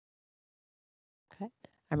Okay,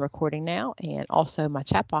 I'm recording now, and also my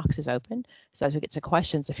chat box is open. So as we get to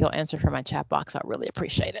questions, if you'll answer from my chat box, I'll really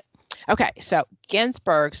appreciate it. Okay, so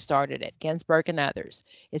Ginsburg started it. Ginsburg and others.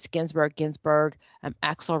 It's Ginsburg,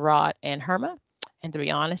 Axelrod, and Herma. And to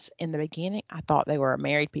be honest, in the beginning, I thought they were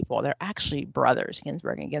married people. They're actually brothers,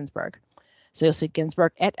 Ginsburg and Ginsburg. So you'll see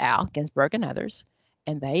Ginsburg et al., Ginsburg and others.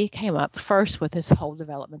 And they came up first with this whole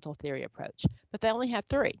developmental theory approach. But they only had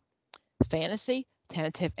three: fantasy,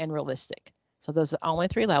 tentative, and realistic. So those are the only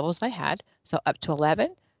three levels they had. So up to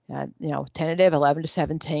 11, tentative, 11 to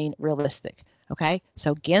 17, realistic. Okay,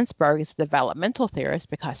 so Ginsburg is a developmental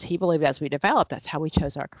theorist because he believed as we develop, that's how we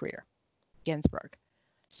chose our career. Ginsburg.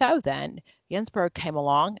 So then Ginsburg came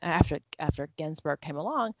along. After Ginsburg came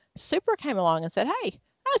along, Super came along and said, hey,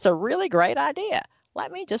 that's a really great idea.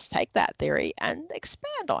 Let me just take that theory and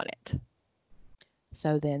expand on it.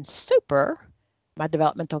 So then Super, my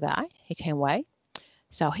developmental guy, he came away.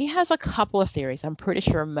 So he has a couple of theories. I'm pretty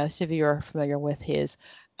sure most of you are familiar with his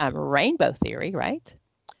rainbow theory, right?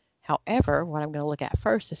 However, what I'm going to look at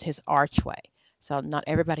first is his archway. So not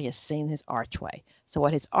everybody has seen his archway. So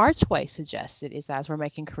what his archway suggested is, as we're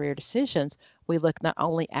making career decisions, we look not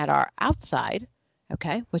only at our outside,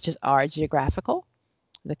 okay, which is our geographical,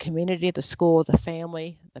 the community, the school, the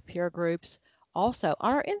family, the peer groups, also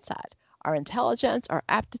on our inside, our intelligence, our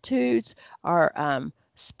aptitudes, our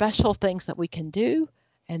special things that we can do,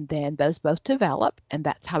 and then those both develop, and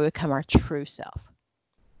that's how we become our true self.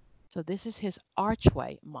 So this is his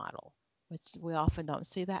archway model, which we often don't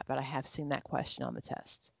see that, but I have seen that question on the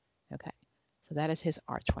test. Okay, so that is his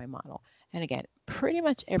archway model. And again, pretty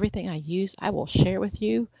much everything I use, I will share with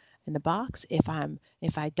you in the box. If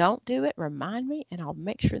I don't do it, remind me, and I'll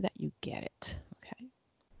make sure that you get it. Okay,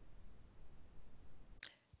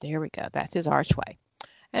 there we go. That's his archway.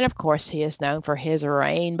 And of course, he is known for his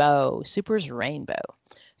rainbow, Super's rainbow.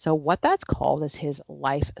 So what that's called is his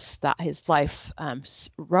life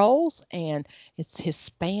roles, and it's his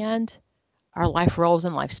spanned our life roles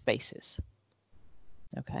and life spaces.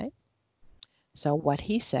 Okay. So what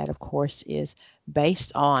he said, of course, is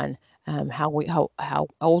based on how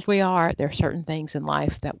old we are. There are certain things in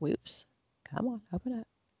life that whoops. Come on, open up.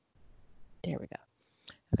 There we go.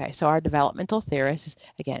 Okay. So our developmental theorist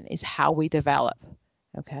is how we develop.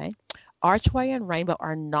 Okay. Archway and rainbow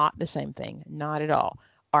are not the same thing. Not at all.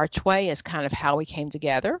 Archway is kind of how we came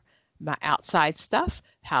together, my outside stuff,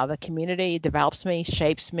 how the community develops me,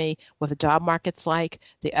 shapes me, what the job market's like.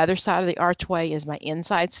 The other side of the archway is my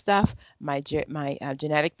inside stuff, my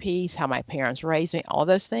genetic piece, how my parents raised me, all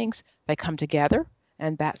those things. They come together,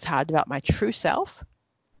 and that's how I develop my true self.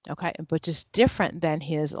 Okay, which is different than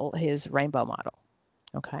his rainbow model.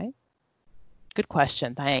 Okay, good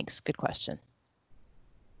question. Thanks. Good question.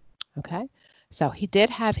 Okay, so he did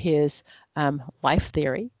have his life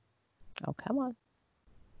theory. Oh, come on.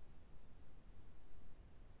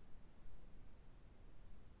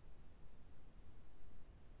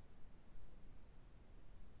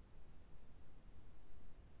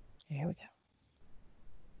 Here we go.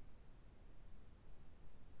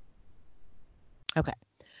 Okay,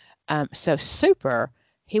 so Super,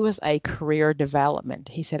 he was a career development.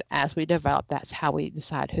 He said, as we develop, that's how we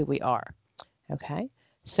decide who we are. Okay,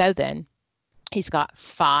 so then he's got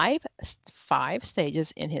five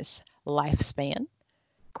stages in his lifespan: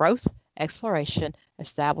 growth, exploration,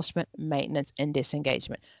 establishment, maintenance, and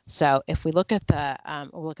disengagement. So if we look at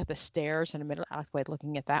the stairs in the middle, I like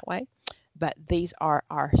looking at it that way, but these are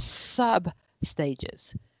our sub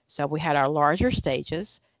stages. So we had our larger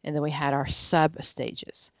stages, and then we had our sub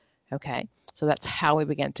stages. Okay, so that's how we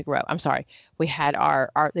began to grow. I'm sorry, we had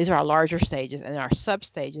these are our larger stages, and our sub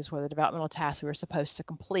stages were the developmental tasks we were supposed to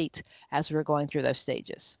complete as we were going through those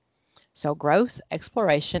stages. So growth,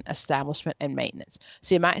 exploration, establishment, and maintenance.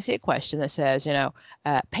 So you might see a question that says,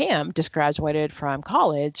 Pam just graduated from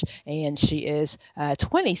college, and she is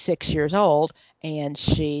 26 years old, and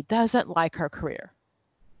she doesn't like her career.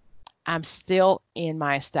 I'm still in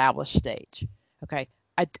my established stage. Okay,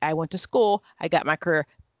 I went to school, I got my career.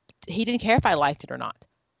 He didn't care if I liked it or not.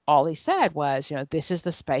 All he said was, this is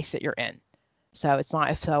the space that you're in. So it's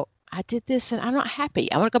not, so I did this and I'm not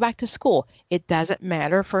happy, I want to go back to school. It doesn't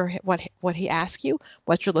matter for what he asks you.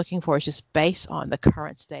 What you're looking for is just based on the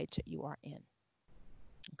current stage that you are in.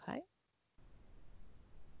 Okay.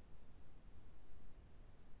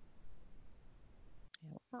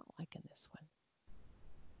 Yeah, I'm not liking this one.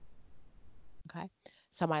 Okay.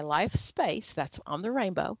 So my life space, that's on the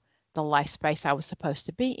rainbow, the life space I was supposed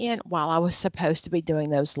to be in while I was supposed to be doing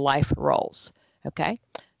those life roles. Okay.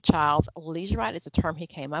 Child, leisurite is a term he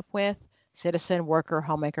came up with. Citizen, worker,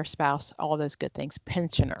 homemaker, spouse, all those good things.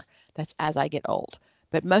 Pensioner, that's as I get old.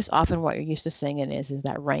 But most often what you're used to singing is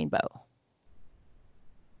that rainbow.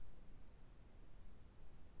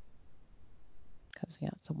 Closing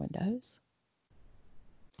out some windows.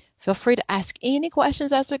 Feel free to ask any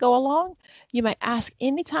questions as we go along. You may ask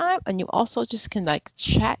anytime, and you also just can like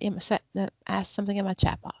chat, ask something in my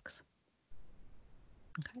chat box.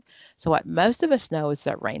 Okay. So what most of us know is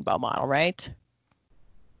that rainbow model, right?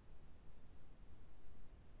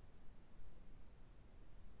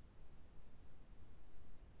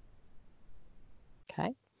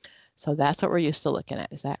 Okay. So that's what we're used to looking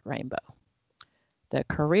at, is that rainbow. The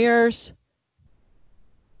careers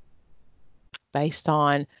based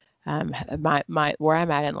on where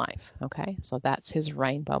I'm at in life. Okay. So that's his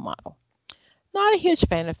rainbow model. Not a huge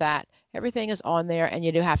fan of that. Everything is on there, and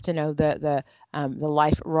you do have to know the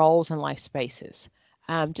life roles and life spaces.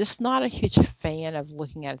 Just not a huge fan of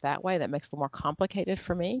looking at it that way. That makes it more complicated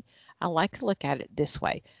for me. I like to look at it this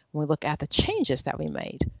way when we look at the changes that we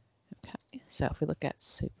made. Okay, so if we look at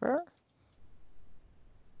super,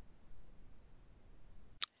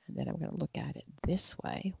 and then I'm going to look at it this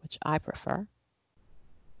way, which I prefer.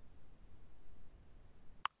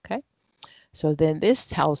 Okay. So then this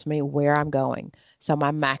tells me where I'm going. So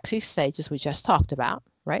my maxi stages we just talked about,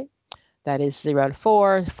 right? That is 0 to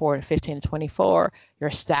 4, 4 to 15 to 24. You're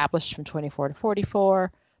established from 24 to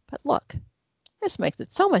 44. But look, this makes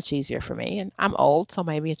it so much easier for me. And I'm old, so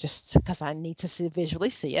maybe it's just because I need to visually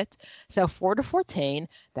see it. So 4 to 14,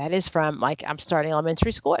 that is from like I'm starting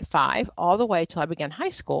elementary school at 5 all the way till I begin high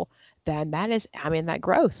school. Then that is, I'm in that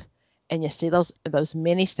growth. And you see those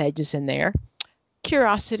mini stages in there.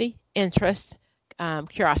 Curiosity, interest,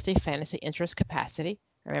 curiosity, fantasy, interest, capacity.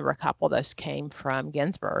 Remember, a couple of those came from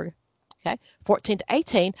Ginsberg. Okay, 14 to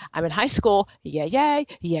 18, I'm in high school. Yay, yay,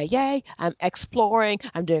 yay, yay. I'm exploring.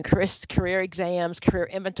 I'm doing career exams, career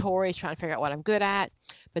inventories, trying to figure out what I'm good at.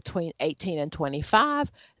 Between 18 and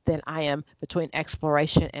 25, then I am between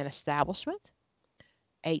exploration and establishment.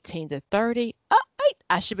 18 to 30,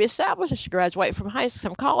 I should be established. I should graduate from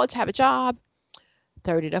college, have a job.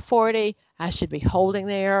 30 to 40, I should be holding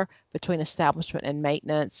there between establishment and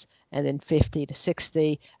maintenance. And then 50 to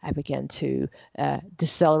 60, I begin to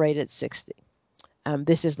decelerate at 60.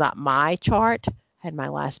 This is not my chart. I had my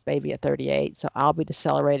last baby at 38, so I'll be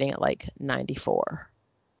decelerating at like 94,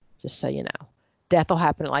 just so you know. Death will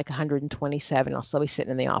happen at like 127. I'll still be sitting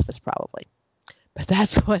in the office probably. But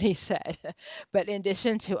that's what he said. But in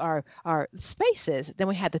addition to our spaces, then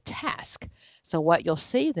we had the task. So what you'll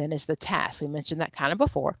see then is the task. We mentioned that kind of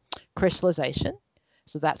before. Crystallization.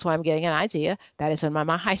 So that's why I'm getting an idea. That is in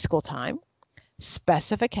my high school time.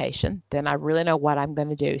 Specification. Then I really know what I'm going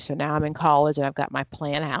to do. So now I'm in college and I've got my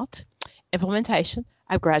plan out. Implementation.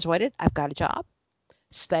 I've graduated. I've got a job.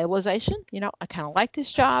 Stabilization, I kind of like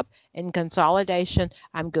this job. And consolidation,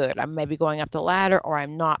 I'm good. I'm maybe going up the ladder or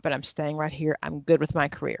I'm not, but I'm staying right here. I'm good with my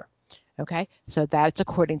career. Okay, so that's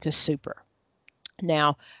according to super.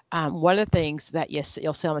 Now, one of the things that you'll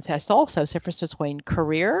see on the test also is the difference between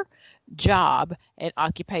career, job, and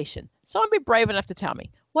occupation. Someone be brave enough to tell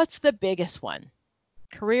me, what's the biggest one?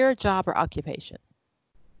 Career, job, or occupation?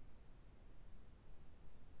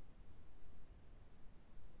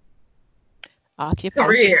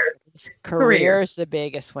 Occupation. Career is the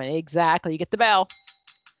biggest one. Exactly. You get the bell.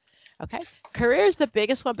 Okay. Career is the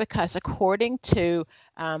biggest one because according to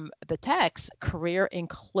the text, career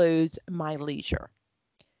includes my leisure.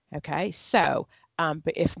 Okay. So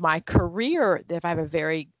but if my career, if I have a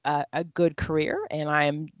very a good career and I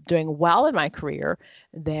am doing well in my career,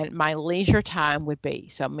 then my leisure time would be.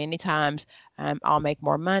 So many times I'll make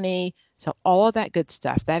more money. So all of that good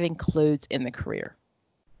stuff, that includes in the career.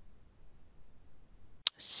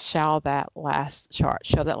 Show that last chart.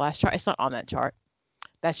 It's not on that chart.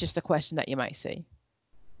 That's just a question that you might see.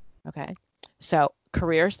 Okay. So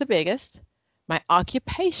career is the biggest. My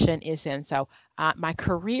occupation is in. So my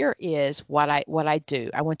career is what I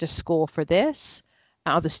do. I went to school for this.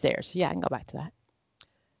 The stairs. Yeah, I can go back to that.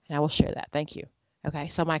 And I will share that. Thank you. Okay.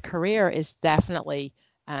 So my career is definitely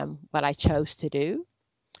what I chose to do.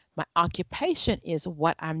 My occupation is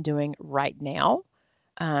what I'm doing right now.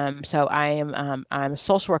 So I'm a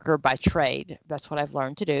social worker by trade. That's what I've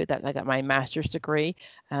learned to do. That I got my master's degree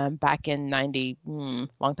back in 90,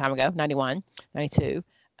 long time ago, 91, 92.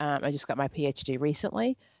 I just got my PhD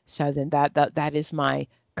recently. So then that is my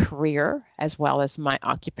career as well as my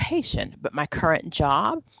occupation. But my current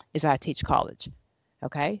job is I teach college.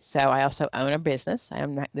 Okay. So I also own a business. I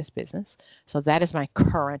own this business. So that is my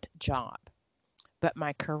current job. But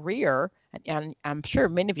my career, and I'm sure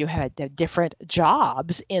many of you had different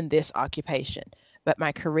jobs in this occupation, but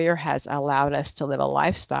my career has allowed us to live a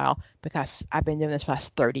lifestyle because I've been doing this for the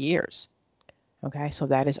last 30 years. Okay, so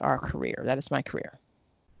that is our career. That is my career.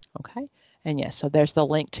 Okay, and yes, so there's the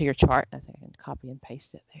link to your chart. I think I can copy and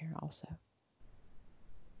paste it there also.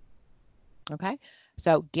 Okay,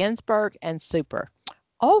 so Ginsburg and Super.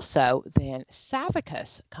 Also, then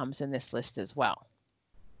Savicus comes in this list as well.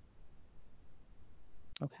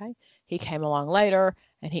 Okay, he came along later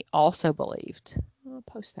and he also believed. I'll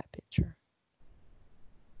post that picture.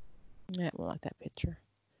 Yeah, we'll like that picture.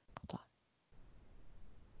 Hold on.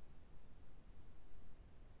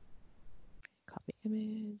 Copy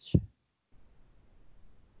image.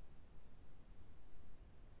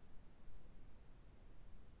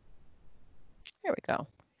 There we go.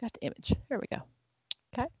 Got the image. There we go.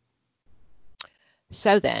 Okay.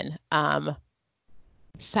 So then,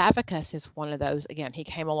 Savicus is one of those. Again, he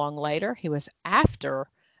came along later. He was after,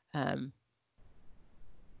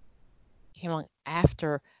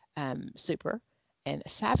 Super, and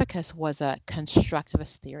Savicus was a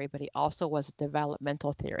constructivist theory, but he also was a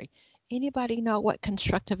developmental theory. Anybody know what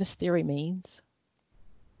constructivist theory means?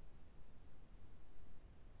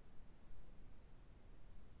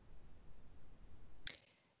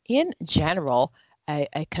 In general, a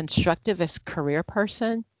constructivist career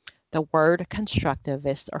person, the word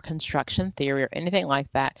constructivist or construction theory or anything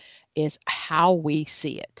like that is how we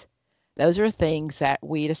see it. Those are things that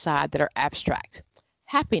we decide that are abstract.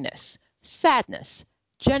 Happiness, sadness,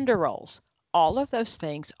 gender roles, all of those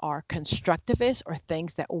things are constructivist or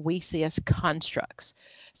things that we see as constructs.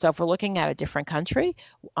 So if we're looking at a different country,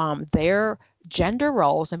 their gender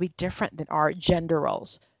roles will be different than our gender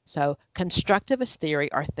roles. So constructivist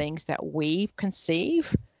theory are things that we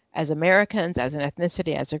conceive as Americans, as an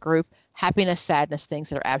ethnicity, as a group, happiness, sadness, things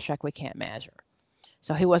that are abstract we can't measure.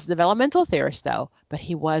 So he was a developmental theorist though, but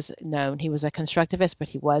he was known, he was a constructivist, but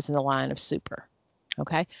he was in the line of Super.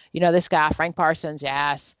 Okay. You know this guy, Frank Parsons,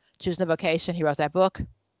 yes. Choosing a Vocation, he wrote that book.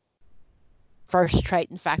 First trait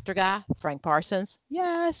and factor guy, Frank Parsons,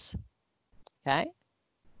 yes. Okay.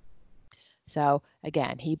 So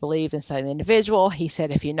again, he believed in studying the individual. He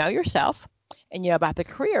said, if you know yourself and you know about the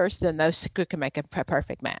careers, then those can make a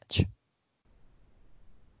perfect match.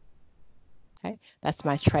 Okay, that's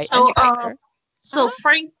my trait and factor. So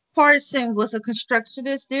Frank Parsons was a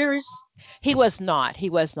constructionist theorist? He was not. He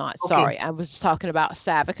was not. Okay. Sorry, I was talking about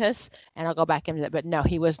Savicus, and I'll go back into that. But no,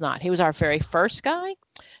 he was not. He was our very first guy.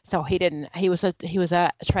 So he didn't. He was a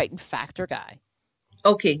trait and factor guy.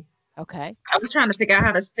 Okay. Okay. I was trying to figure out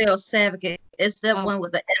how to spell Savicus. Is that one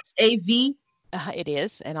with the SAV? It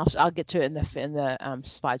is, and I'll get to it in the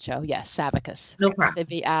slideshow. Yes, Savicus. No problem.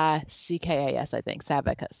 Savickas, I think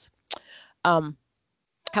Savicus.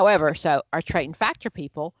 However, so our trait and factor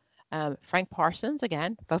people, Frank Parsons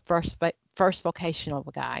again, first vocational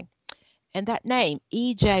guy, and that name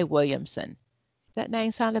E.J. Williamson. That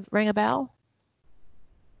name ring a bell?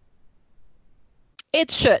 It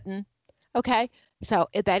shouldn't. Okay, so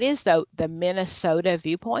that is though the Minnesota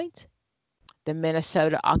viewpoint. The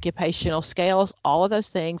Minnesota occupational scales, all of those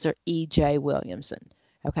things are E.J. Williamson.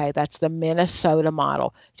 Okay, that's the Minnesota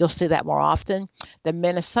model. You'll see that more often. The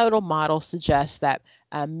Minnesota model suggests that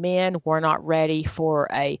men were not ready for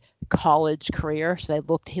a college career, so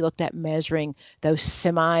he looked at measuring those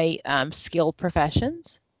semi-skilled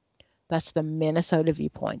professions. That's the Minnesota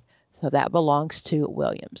viewpoint. So that belongs to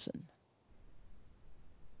Williamson.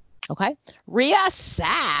 Okay, Rhea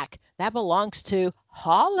Sack, that belongs to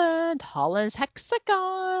Holland, Holland's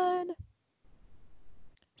hexagon.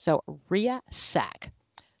 So Rhea Sack.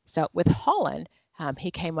 So with Holland,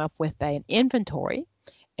 he came up with an inventory,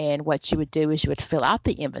 and what you would do is you would fill out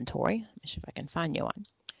the inventory. Let me see if I can find you one.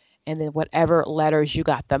 And then whatever letters you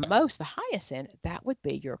got the highest in, that would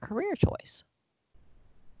be your career choice.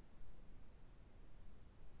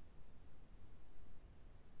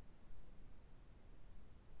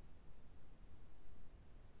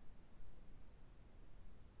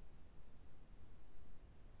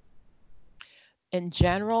 In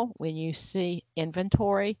general, when you see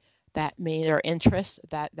inventory, that means or interest,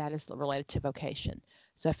 that is related to vocation.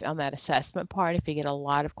 So if on that assessment part, if you get a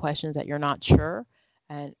lot of questions that you're not sure,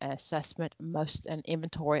 an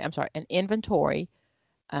inventory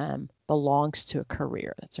belongs to a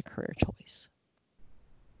career. That's a career choice.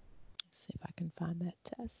 Let's see if I can find that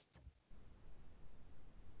test.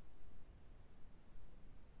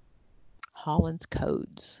 Holland's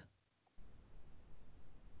codes.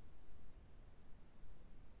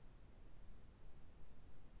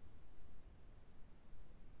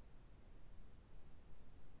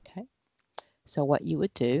 Okay, so what you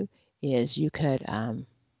would do is you could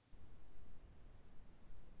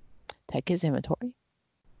take his inventory.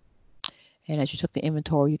 And as you took the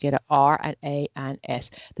inventory, you get an R, an A, and an S.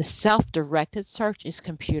 The self-directed search is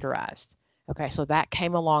computerized. Okay, so that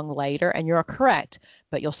came along later, and you're correct,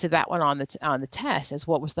 but you'll see that one on the test as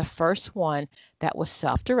what was the first one that was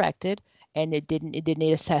self-directed, and it didn't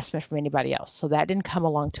need assessment from anybody else. So that didn't come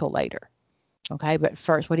along till later. Okay, but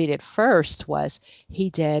first, what he did first was he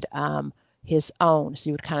did his own. So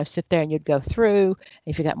you would kind of sit there and you'd go through.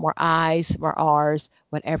 If you got more I's, more R's,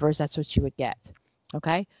 whatever, that's what you would get.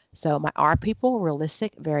 Okay, so my R people,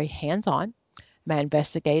 realistic, very hands-on. My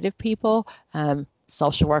investigative people,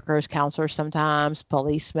 social workers, counselors sometimes,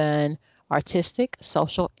 policemen, artistic,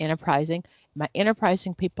 social, enterprising. My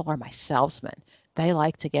enterprising people are my salesmen. They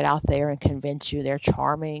like to get out there and convince you. They're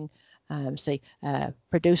charming. Say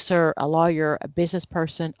producer, a lawyer, a business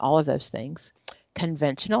person, all of those things.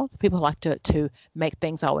 Conventional, people like to make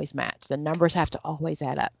things always match. The numbers have to always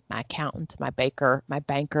add up. My accountant, my baker, my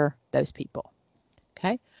banker, those people.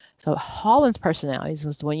 Okay, so Holland's personalities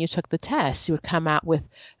was when you took the test, you would come out with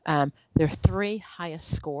their 3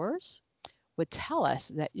 highest scores would tell us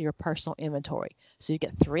that your personal inventory. So you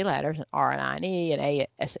get 3 letters, an R, an I, an E, an A,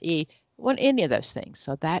 S, E, well, any of those things.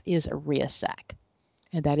 So that is a RIASAC,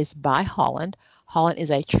 and that is by Holland. Holland is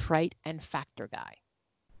a trait and factor guy.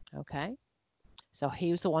 Okay, so he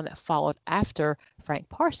was the one that followed after Frank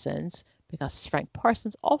Parsons, because Frank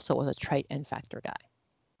Parsons also was a trait and factor guy.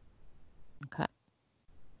 Okay.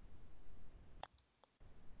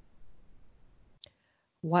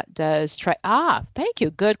 What does trait? Thank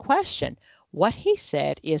you. Good question. What he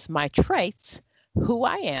said is my traits, who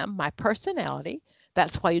I am, my personality.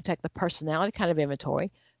 That's why you take the personality kind of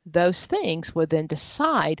inventory. Those things would then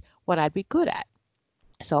decide what I'd be good at.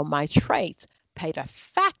 So my traits played a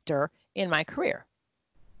factor in my career.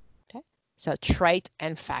 Okay. So trait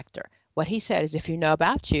and factor. What he said is if you know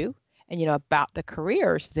about you and you know about the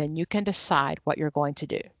careers, then you can decide what you're going to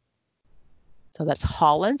do. So that's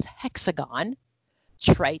Holland's hexagon.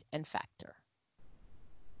 Trait and factor.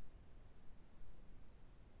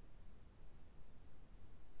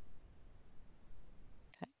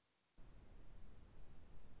 Okay.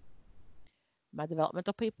 My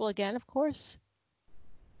developmental people again, of course.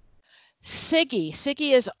 SIGI.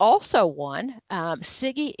 SIGI is also one.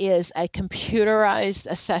 SIGI is a computerized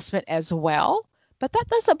assessment as well, but that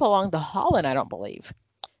doesn't belong to Holland, I don't believe.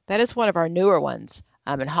 That is one of our newer ones,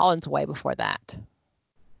 and Holland's way before that.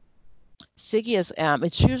 SIGI is,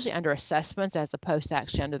 it's usually under assessments as opposed to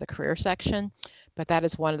actually under the career section, but that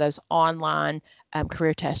is one of those online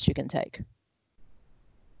career tests you can take.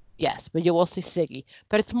 Yes, but you will see SIGI,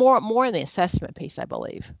 but it's more in the assessment piece, I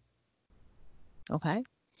believe. Okay,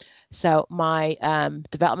 so my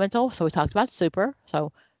developmental, so we talked about super,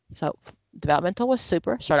 so developmental was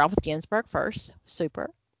super, start off with Ginsberg first, super,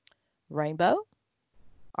 rainbow,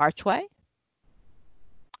 archway,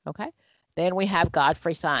 okay, then we have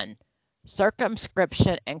Godfrey Sun.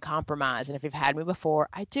 Circumscription and compromise. And if you've had me before,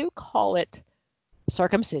 I do call it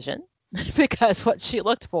circumcision because what she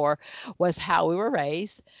looked for was how we were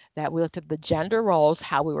raised, that we looked at the gender roles,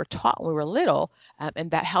 how we were taught when we were little,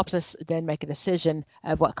 and that helps us then make a decision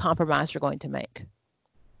of what compromise we're going to make.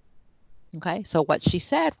 Okay, so what she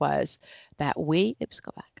said was that we, oops,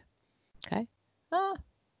 go back. Okay,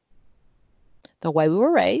 the way we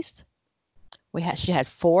were raised, she had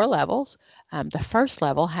 4 levels. The first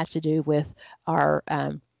level had to do with our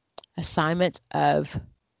assignment of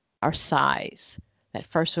our size. That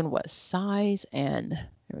first one was size and,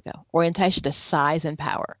 here we go, orientation to size and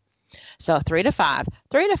power. So 3 to 5.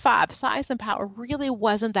 3 to 5, size and power really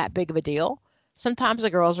wasn't that big of a deal. Sometimes the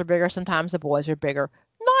girls are bigger, sometimes the boys are bigger.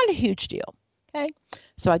 Not a huge deal. Okay,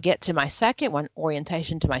 so I get to my second one,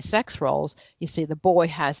 orientation to my sex roles. You see the boy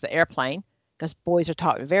has the airplane, because boys are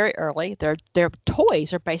taught very early. Their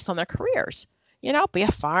toys are based on their careers. You know, be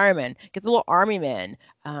a fireman, get the little army men.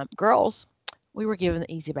 Girls, we were given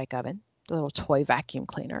the Easy Bake Oven, the little toy vacuum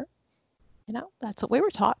cleaner. You know, that's what we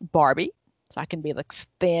were taught. Barbie, so I can be like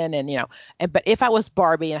thin and, you know, but if I was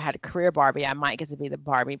Barbie and I had a career Barbie, I might get to be the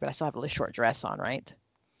Barbie, but I still have a really short dress on, right?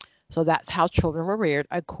 So that's how children were reared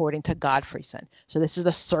according to Godfreyson. So this is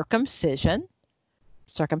the circumscription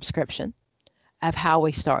of how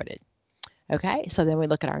we started. Okay, so then we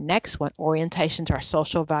look at our next one, orientation to our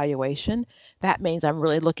social evaluation. That means I'm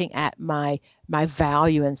really looking at my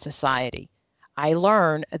value in society. I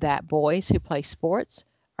learn that boys who play sports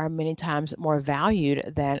are many times more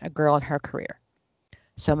valued than a girl in her career.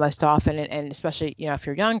 So most often, and especially, you know, if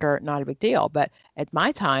you're younger, not a big deal. But at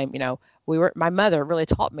my time, you know, my mother really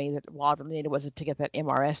taught me that what I needed was to get that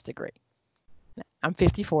MRS degree. I'm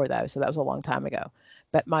 54 though, so that was a long time ago.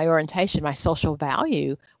 But my orientation, my social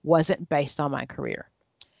value wasn't based on my career.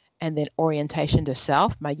 And then orientation to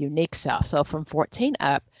self, my unique self. So from 14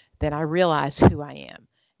 up, then I realized who I am.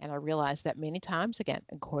 And I realized that many times, again,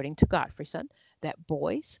 according to Godfreyson, that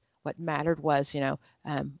boys, what mattered was,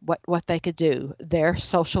 what they could do. Their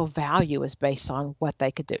social value is based on what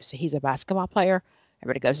they could do. So he's a basketball player.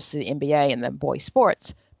 Everybody goes to see the NBA and the boys'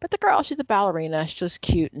 sports. But the girl, she's a ballerina. She's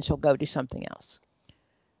cute, and she'll go do something else.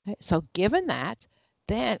 Okay? So given that,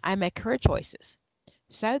 then I make career choices.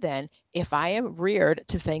 So then, if I am reared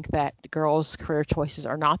to think that girls' career choices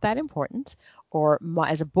are not that important, or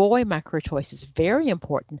as a boy, my career choice is very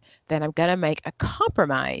important, then I'm going to make a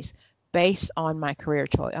compromise based on my career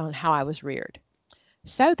choice, on how I was reared.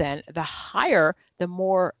 So then, the higher, the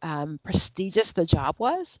more prestigious the job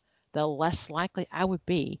was, the less likely I would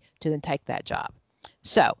be to then take that job.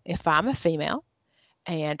 So if I'm a female,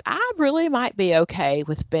 and I really might be okay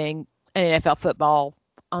with being an NFL football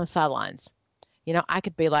on the sidelines. I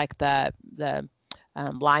could be like the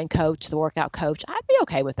line coach, the workout coach. I'd be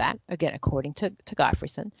okay with that, again, according to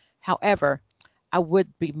Godfreyson. However, I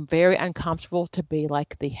would be very uncomfortable to be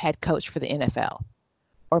like the head coach for the NFL,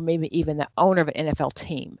 or maybe even the owner of an NFL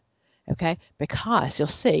team, okay? Because you'll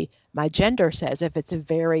see, my gender says if it's a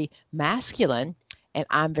very masculine and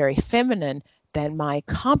I'm very feminine, then my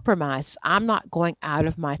compromise, I'm not going out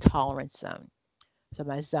of my tolerance zone. So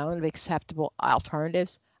my zone of acceptable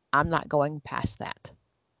alternatives, I'm not going past that.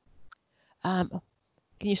 Can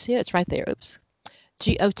you see it? It's right there. Oops.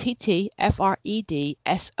 Gottfredson.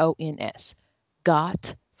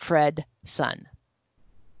 Gottfredson.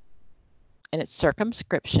 And it's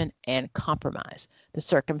circumscription and compromise. The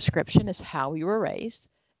circumscription is how you were raised,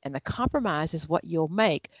 and the compromise is what you'll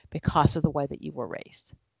make because of the way that you were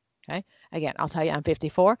raised. Okay. Again, I'll tell you, I'm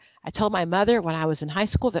 54. I told my mother when I was in high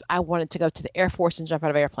school that I wanted to go to the Air Force and jump out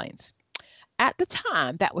of airplanes. At the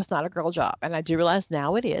time, that was not a girl job, and I do realize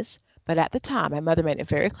now it is. But at the time, my mother made it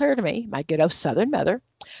very clear to me, my good old Southern mother,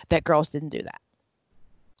 that girls didn't do that.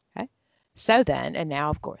 Okay. So then, and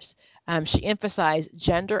now, of course, she emphasized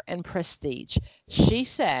gender and prestige. She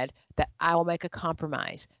said that I will make a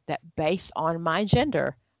compromise, that based on my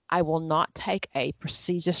gender, I will not take a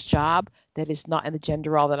prestigious job that is not in the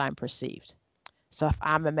gender role that I'm perceived. So if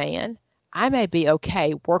I'm a man, I may be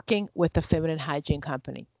okay working with the feminine hygiene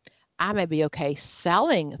company. I may be okay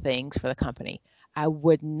selling things for the company. I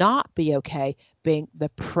would not be okay being the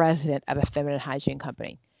president of a feminine hygiene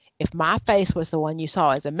company. If my face was the one you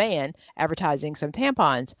saw as a man advertising some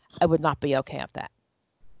tampons, I would not be okay with that,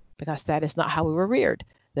 because that is not how we were reared.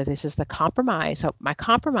 That this is the compromise. So my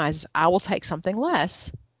compromise is I will take something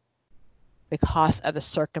less because of the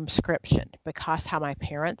circumscription, because how my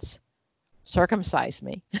parents circumcised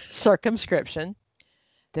me, circumscription,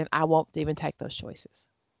 then I won't even take those choices.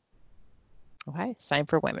 Okay, same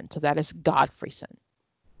for women. So that is Godfreyson.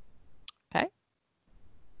 Okay.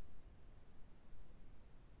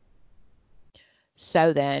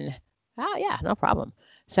 So then, yeah, no problem.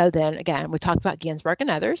 So then again, we talked about Ginsberg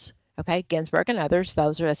and others. Okay, Ginsberg and others,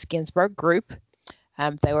 that's Ginsberg group.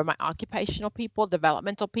 They were my occupational people,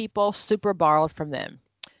 developmental people, super borrowed from them.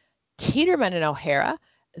 Tiedemann and O'Hara,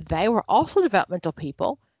 they were also developmental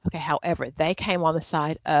people. Okay, however, they came on the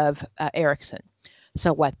side of Erickson.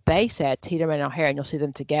 So what they said, Tiedemann and O'Hara, and you'll see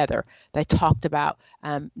them together, they talked about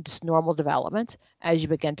just normal development. As you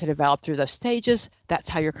begin to develop through those stages, that's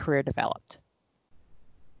how your career developed.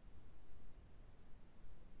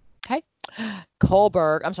 Okay,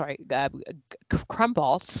 Krumboltz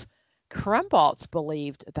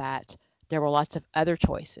believed that there were lots of other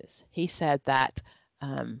choices. He said that,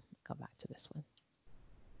 go back to this one.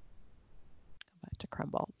 Go back to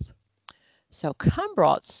Krumboltz. So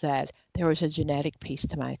Krumboltz said there was a genetic piece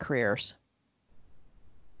to my careers.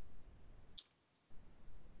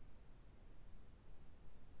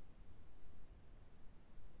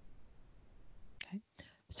 Okay.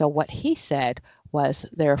 So what he said was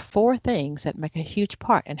there are 4 things that make a huge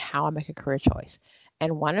part in how I make a career choice.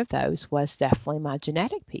 And one of those was definitely my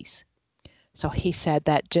genetic piece. So he said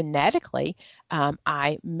that genetically,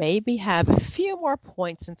 I maybe have a few more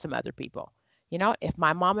points than some other people. You know, if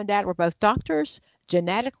my mom and dad were both doctors,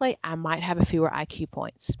 genetically, I might have a fewer IQ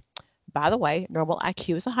points. By the way, normal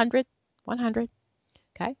IQ is 100.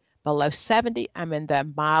 Okay. Below 70, I'm in the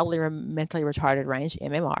mildly mentally retarded range,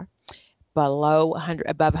 MMR. Below 100,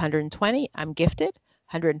 above 120, I'm gifted.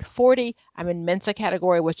 140, I'm in Mensa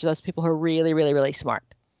category, which are those people who are really, really, really smart.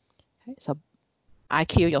 Okay. So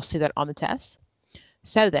IQ, you'll see that on the test.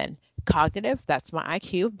 So then, cognitive, that's my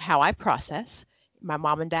IQ, how I process. My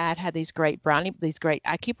mom and dad had these great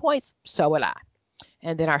IQ points, so would I.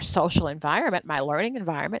 And then our social environment, my learning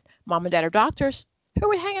environment, mom and dad are doctors, who are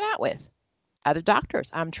we hanging out with? other doctors.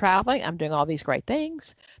 I'm traveling. I'm doing all these great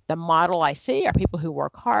things. The model I see are people who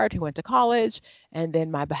work hard, who went to college, and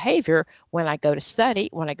then my behavior when I go to study,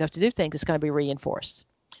 when I go to do things, is going to be reinforced.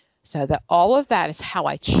 So that all of that is how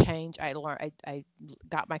I change. I learned. I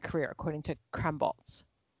got my career according to Krumboltz.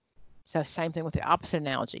 So same thing with the opposite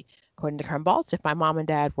analogy. According to Krumboltz, if my mom and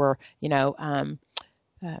dad were,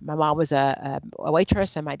 my mom was a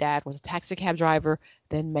waitress and my dad was a taxi cab driver,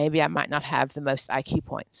 then maybe I might not have the most IQ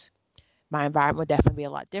points. My environment would definitely be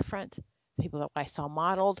a lot different. People that I saw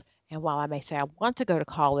modeled, and while I may say I want to go to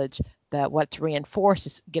college, what's reinforced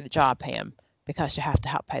is get a job, Pam, because you have to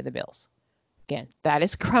help pay the bills. Again, that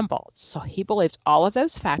is Krumboltz. So he believed all of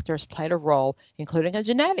those factors played a role, including a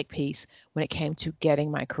genetic piece, when it came to getting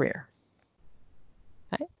my career.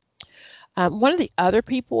 Okay. One of the other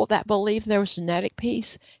people that believed there was a genetic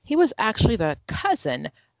piece, he was actually the cousin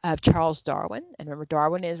of Charles Darwin. And remember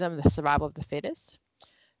Darwinism, the survival of the fittest.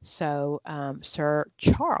 So Sir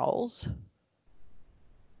Charles,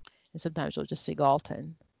 and sometimes you'll just see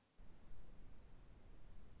Galton.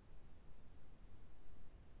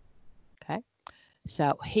 Okay,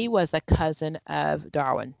 so he was a cousin of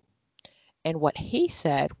Darwin. And what he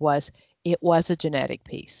said was it was a genetic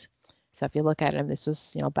piece. So if you look at him, this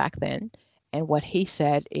was, back then. And what he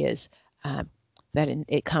said is that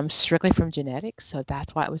it comes strictly from genetics. So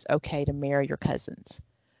that's why it was okay to marry your cousins.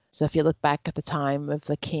 So if you look back at the time of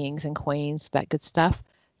the kings and queens, that good stuff,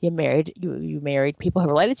 you married people who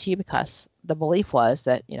related to you because the belief was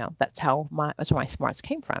that, that's where my smarts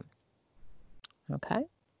came from. Okay.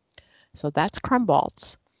 So that's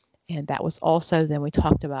Krumboltz. And that was also, then we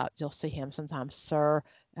talked about, you'll see him sometimes, Sir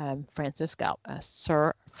Francis.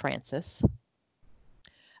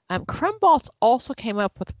 Krumboltz also came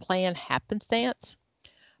up with planned happenstance.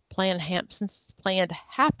 Planned happenstance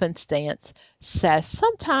says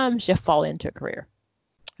sometimes you fall into a career,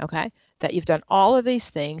 okay? That you've done all of these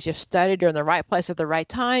things, you've studied, you're in the right place at the right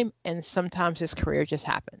time, and sometimes this career just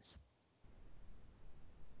happens.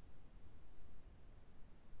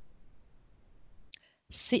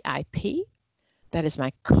 CIP, that is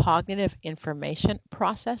my cognitive information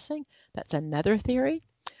processing. That's another theory.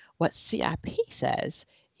 What CIP says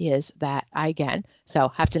is that I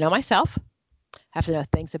have to know myself, have to know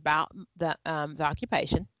things about the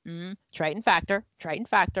occupation, trait and factor,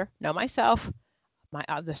 know myself,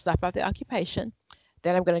 the stuff about the occupation.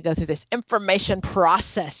 Then I'm going to go through this information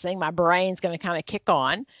processing. My brain's going to kind of kick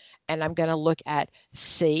on, and I'm going to look at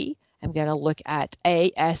C. I'm going to look at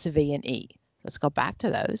A, S, V, and E. Let's go back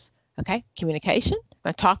to those. Okay, communication. I'm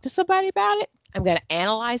going to talk to somebody about it. I'm going to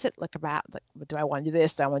analyze it, look, do I want to do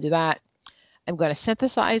this? Do I want to do that? I'm going to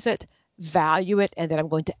synthesize it, value it, and then I'm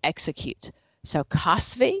going to execute. So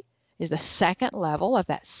COSV is the second level of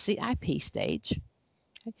that CIP stage.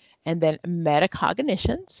 Okay? And then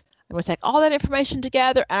metacognitions. I'm going to take all that information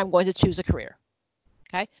together and I'm going to choose a career.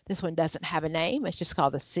 Okay, this one doesn't have a name. It's just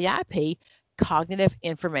called the CIP, cognitive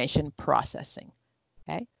information processing.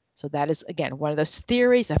 Okay, so that is, again, one of those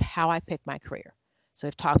theories of how I pick my career. So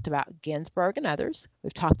we've talked about Ginsburg and others.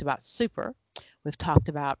 We've talked about super. We've talked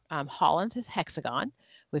about Holland's hexagon.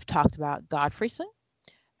 We've talked about Godfreyson,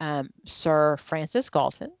 Sir Francis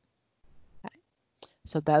Galton. Okay.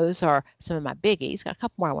 So those are some of my biggies. Got a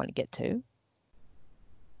couple more I want to get to.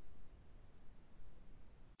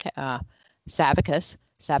 Okay, Savicus.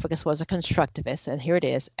 Savicus was a constructivist, and here it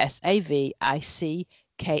is, Savickas,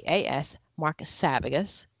 Marcus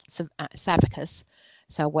Savicus. Savicus.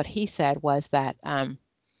 So what he said was that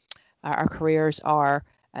our careers are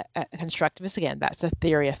constructivist. Again, that's a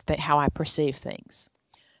theory of how I perceive things.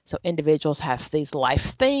 So individuals have these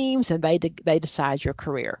life themes, and they decide your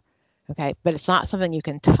career. Okay, but it's not something you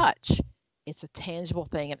can touch. It's a tangible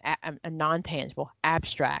thing, a non-tangible,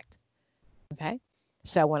 abstract. Okay,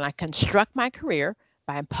 so when I construct my career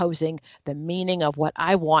by imposing the meaning of what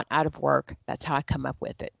I want out of work, that's how I come up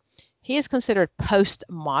with it. He is considered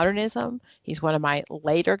postmodernism. He's one of my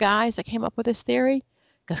later guys that came up with this theory,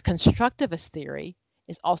 because constructivist theory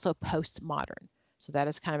is also postmodern. So that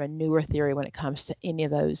is kind of a newer theory when it comes to any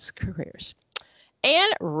of those careers. Anne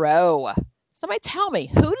Rowe. Somebody tell me,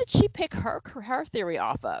 who did she pick her theory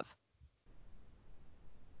off of?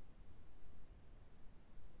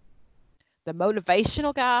 The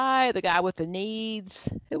motivational guy, the guy with the needs.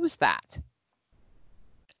 Who was that?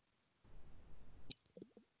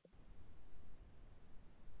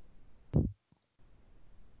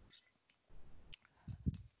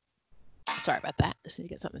 Sorry about that. Just need to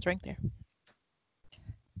get something to drink there.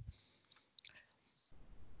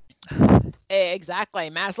 Exactly,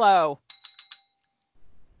 Maslow.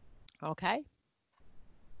 Okay.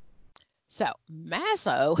 So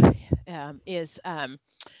Maslow is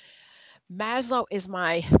Maslow is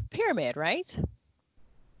my pyramid, right?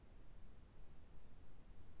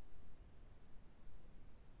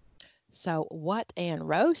 So what Ann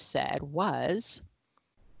Rose said was,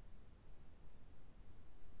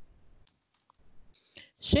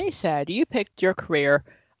 she said, you picked your career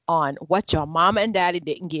on what your mama and daddy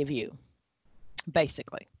didn't give you,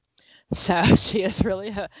 basically. So she has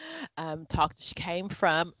really she came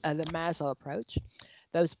from the Maslow approach.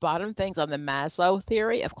 Those bottom things on the Maslow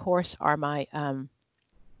theory, of course, are my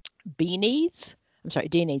D needs,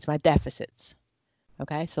 my deficits.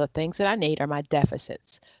 Okay, so the things that I need are my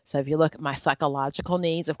deficits. So if you look at my psychological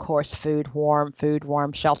needs, of course, food, warm,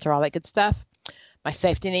 shelter, all that good stuff. My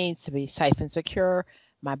safety needs to be safe and secure.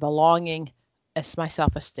 My belonging is my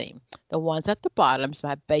self-esteem. The ones at the bottoms,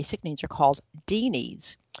 my basic needs, are called D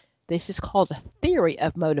needs. This is called a theory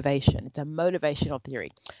of motivation. It's a motivational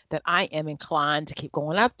theory that I am inclined to keep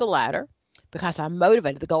going up the ladder because I'm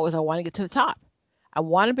motivated. The goal is I want to get to the top. I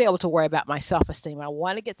want to be able to worry about my self-esteem. I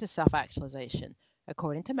want to get to self-actualization.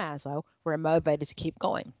 According to Maslow, we're motivated to keep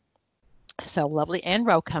going. So lovely Ann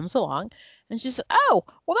Rowe comes along and she says, oh,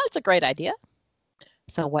 well, that's a great idea.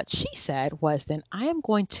 So what she said was, then I am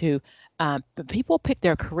going to, people pick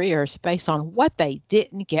their careers based on what they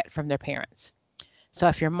didn't get from their parents. So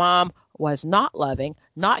if your mom was not loving,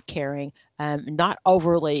 not caring, not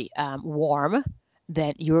overly warm,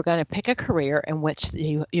 then you were going to pick a career in which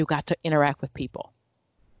you got to interact with people.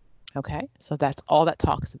 Okay, so that's all that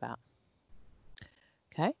talks about.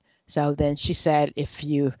 Okay, so then she said, if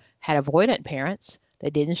you had avoidant parents, they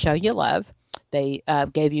didn't show you love, they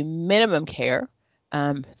gave you minimum care,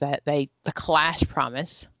 the clash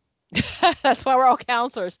promise. That's why we're all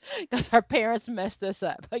counselors, because our parents messed us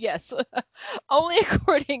up. Yes, only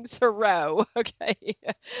according to Rowe. Okay,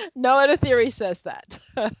 no other theory says that.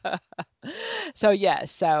 So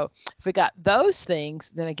yes, so if we got those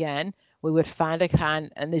things, then again, we would find a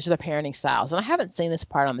kind, and these are the parenting styles. And I haven't seen this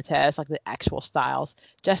part on the test, like the actual styles,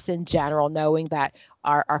 just in general, knowing that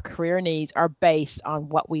our career needs are based on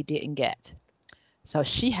what we didn't get. So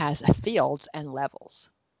she has fields and levels.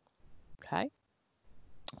 Okay.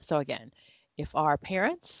 So again, if our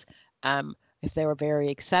parents, if they were very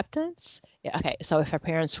acceptance, okay, so if our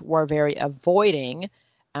parents were very avoiding,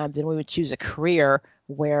 then we would choose a career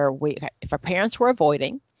where if our parents were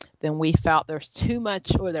avoiding, then we felt there's too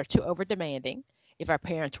much, or they're too over demanding. If our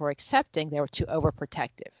parents were accepting, they were too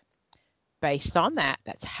overprotective. Based on that,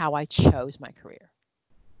 that's how I chose my career.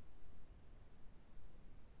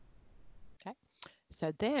 Okay,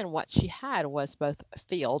 so then what she had was both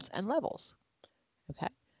fields and levels. Okay,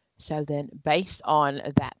 so then based on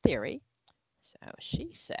that theory, so she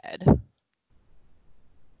said,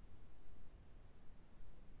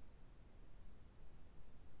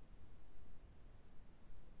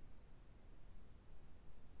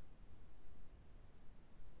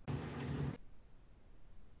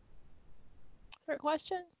 third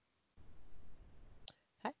question.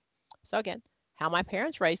 Okay, so again, how my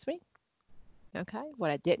parents raised me. Okay,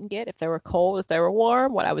 what I didn't get, if they were cold, if they were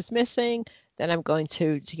warm, what I was missing, then I'm going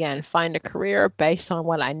to again find a career based on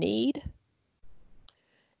what I need.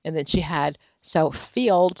 And then she had, so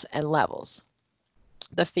fields and levels.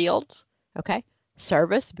 The fields, okay,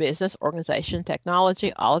 service, business, organization,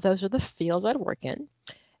 technology, all of those are the fields I'd work in.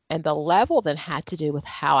 And the level then had to do with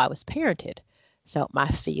how I was parented. So my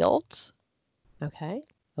fields, okay,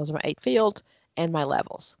 those are my 8 fields, and my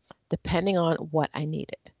levels, depending on what I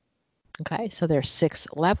needed. Okay, so there's 6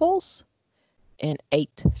 levels and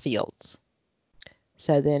 8 fields.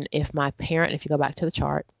 So then if my parent, if you go back to the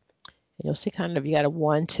chart, and you'll see kind of, you got a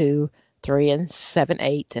 1, 2, 3, and 7,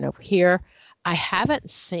 8. And over here, I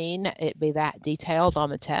haven't seen it be that detailed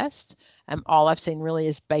on the test. All I've seen really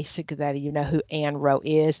is basic, that you know who Ann Rowe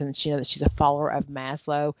is, and you know that she's a follower of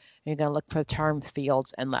Maslow. And you're going to look for the term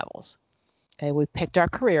fields and levels. Okay, we picked our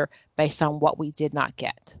career based on what we did not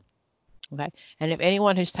get. Okay, and if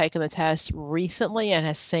anyone who's taken the test recently and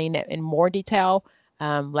has seen it in more detail,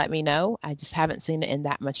 let me know. I just haven't seen it in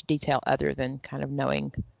that much detail, other than kind of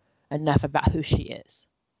knowing enough about who she is.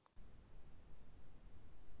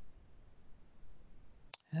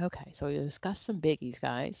 Okay, so we discussed some biggies,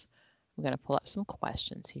 guys. I'm going to pull up some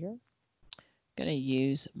questions here. I'm going to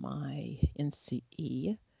use my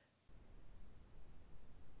NCE.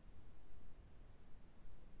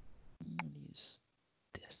 I'm going to use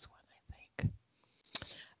this one,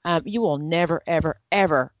 I think. You will never, ever,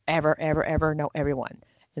 ever, ever, ever, ever know everyone.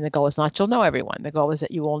 And the goal is not you'll know everyone. The goal is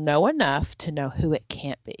that you will know enough to know who it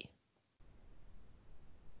can't be.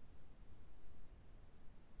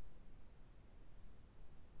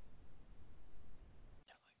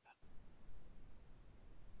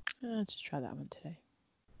 Let's try that one today.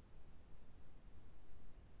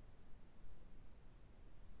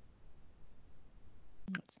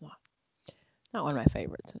 That's not one of my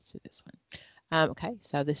favorites. Let's do this one. Okay,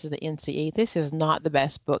 so this is the NCE. This is not the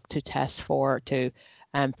best book to test for, to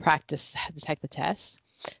practice to take the test.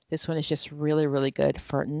 This one is just really, really good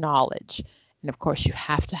for knowledge. And of course, you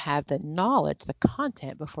have to have the knowledge, the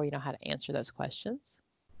content, before you know how to answer those questions.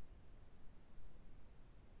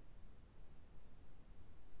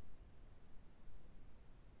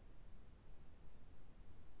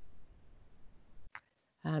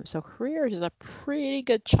 So careers is a pretty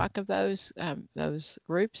good chunk of those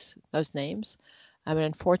groups, those names. And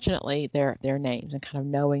unfortunately, they're names and kind of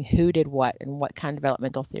knowing who did what and what kind of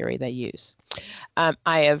developmental theory they use.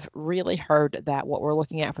 I have really heard that what we're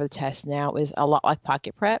looking at for the test now is a lot like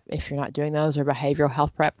pocket prep. If you're not doing those, or behavioral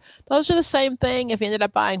health prep, those are the same thing. If you ended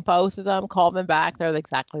up buying both of them, call them back. They're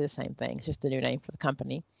exactly the same thing. It's just a new name for the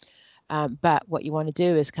company. But what you want to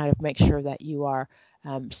do is kind of make sure that you are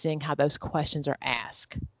seeing how those questions are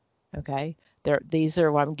asked. Okay, these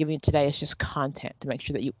are what I'm giving you today is just content to make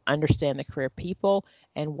sure that you understand the career people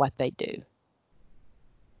and what they do.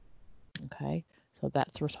 Okay, so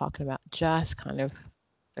that's what we're talking about, just kind of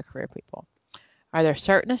the career people. Are there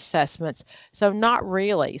certain assessments? So not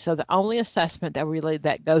really. So the only assessment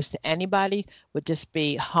that goes to anybody would just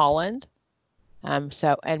be Holland. And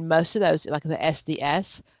most of those, like the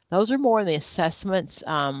SDS, those are more in the assessments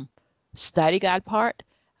study guide part.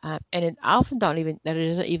 And it often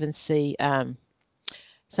doesn't even see,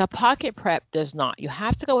 so pocket prep does not. You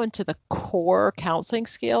have to go into the core counseling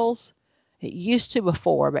skills. It used to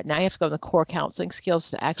before, but now you have to go in the core counseling skills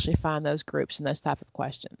to actually find those groups and those type of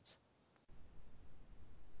questions.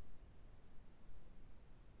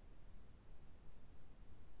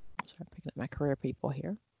 So I'm picking up my career people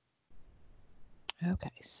here. Okay,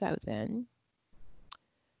 so then,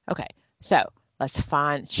 let's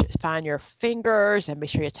find your fingers and be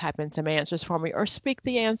sure you type in some answers for me or speak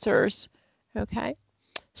the answers. Okay,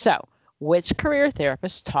 so which career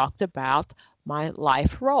therapist talked about my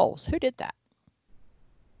life roles? Who did that?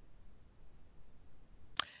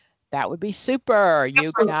 That would be Super.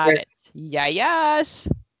 You got it. Yeah, yes.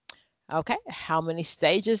 Okay, how many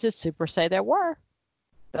stages did Super say there were?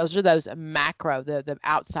 Those are those macro, the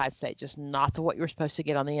outside stages, not what you were supposed to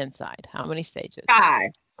get on the inside. How many stages?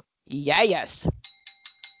 5. Yeah, yes.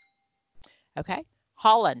 Okay,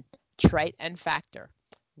 Holland, trait and factor.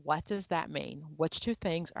 What does that mean? Which two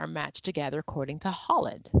things are matched together according to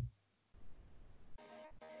Holland?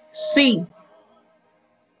 C.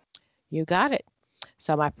 You got it.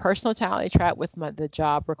 So my personality trait with the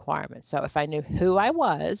job requirements. So if I knew who I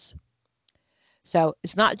was, so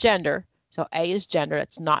it's not gender. So A is gender.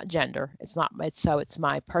 It's not gender. It's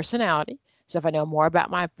my personality. So if I know more about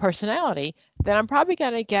my personality, then I'm probably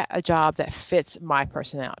going to get a job that fits my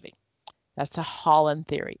personality. That's a Holland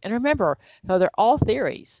theory. And remember, so they're all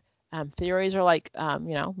theories. Theories are like,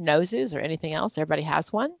 noses or anything else. Everybody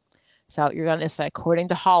has one. So you're going to say, according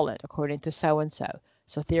to Holland, according to so-and-so.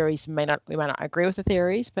 So theories we may not agree with the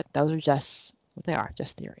theories, but those are just what they are,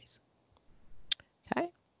 just theories. Okay.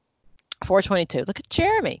 422. Look at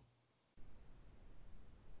Jeremy.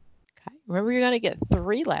 Okay. Remember, you're going to get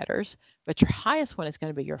 3 letters, but your highest one is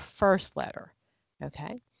going to be your first letter.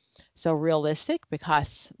 Okay. So realistic,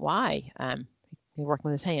 because why? He's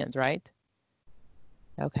working with his hands, right?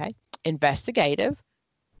 Okay. Investigative.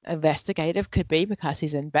 Investigative could be because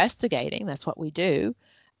he's investigating. That's what we do.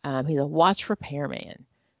 He's a watch repairman.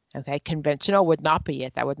 Okay. Conventional would not be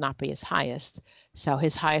it. That would not be his highest. So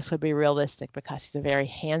his highest would be realistic because he's a very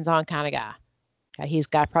hands-on kind of guy. Okay. He's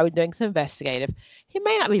got probably doing some investigative. He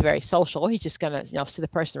may not be very social. He's just going to, see the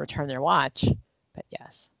person return their watch. But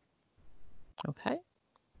yes. Okay.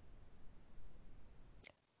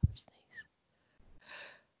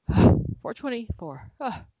 424.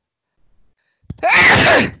 Oh.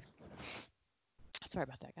 Sorry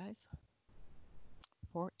about that, guys.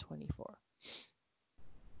 424.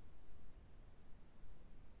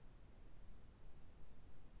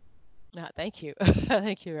 Thank you.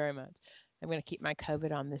 Thank you very much. I'm going to keep my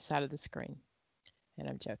COVID on this side of the screen. And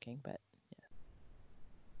I'm joking, but yeah.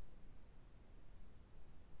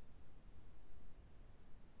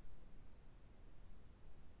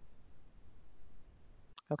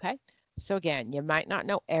 Okay. So again, you might not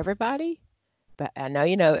know everybody, but I know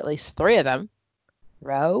you know at least 3 of them.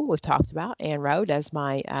 Roe, we've talked about. Anne Roe does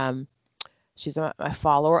she's my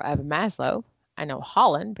follower of Maslow. I know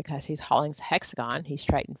Holland because he's Holland's hexagon. He's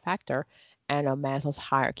trait and factor. And I know Maslow's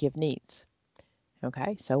hierarchy of needs.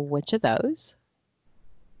 Okay, so which of those?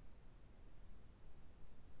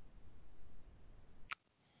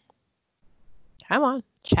 Come on,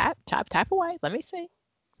 type away. Let me see.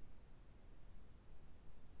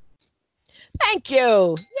 Thank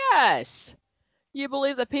you. Yes. You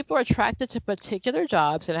believe that people are attracted to particular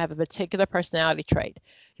jobs and have a particular personality trait.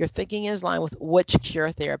 Your thinking is in line with which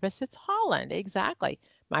cure therapist? It's Holland, exactly.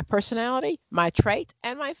 My personality, my trait,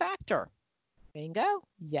 and my factor. Bingo.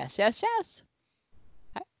 Yes, yes, yes.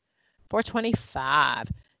 Okay.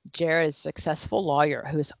 425. Jared is a successful lawyer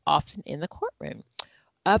who is often in the courtroom.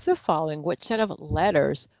 Of the following, which set of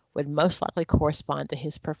letters would most likely correspond to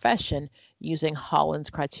his profession using Holland's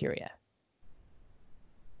criteria?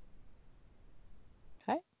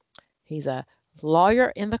 Okay. He's a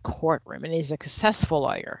lawyer in the courtroom, and he's a successful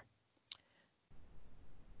lawyer.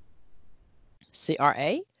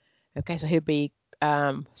 CRA. Okay, so he'd be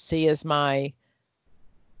C is my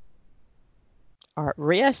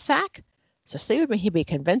RIASAC. So C would mean he'd be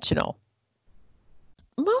conventional.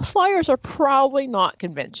 Most lawyers are probably not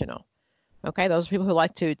conventional. Okay, those are people who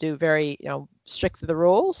like to do very, strict to the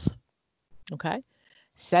rules. Okay,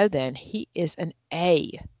 so then he is an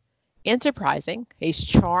A. Enterprising, he's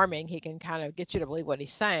charming, he can kind of get you to believe what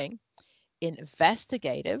he's saying.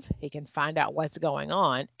 Investigative, he can find out what's going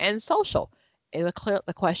on. And social,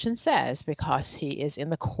 the question says because he is in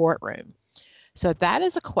the courtroom. So that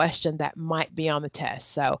is a question that might be on the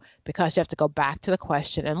test. So because you have to go back to the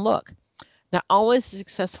question and look, not only is he a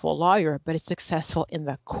successful lawyer, but it's successful in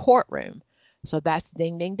the courtroom. So that's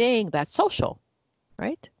ding, ding, ding. That's social,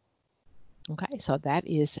 right? Okay, so that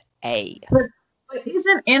is A. But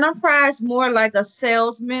isn't enterprise more like a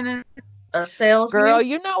salesman? A salesman? Girl,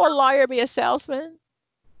 you know a lawyer be a salesman?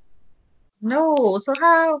 No. So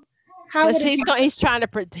how Because would it he's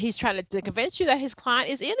trying to convince you that his client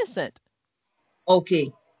is innocent.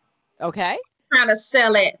 Okay. Okay. Trying to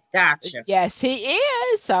sell it. Gotcha. Yes, he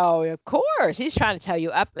is. So of course he's trying to tell you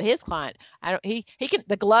up his client. He can.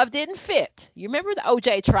 The glove didn't fit. You remember the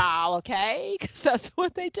OJ trial, okay? Because that's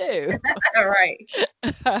what they do. All right.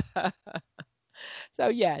 So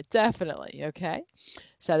yeah, definitely. Okay.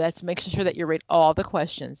 So that's making sure that you read all the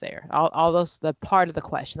questions there. All those, the part of the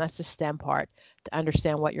question. That's the STEM part to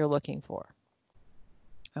understand what you're looking for.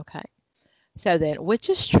 Okay. So then, which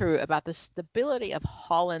is true about the stability of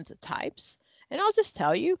Holland's types? And I'll just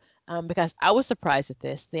tell you, because I was surprised at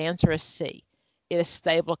this, the answer is C. It is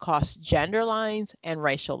stable across gender lines and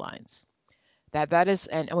racial lines. That is,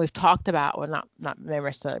 and we've talked about, well, not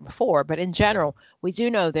necessarily before, but in general, we do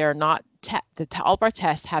know they're not, all of our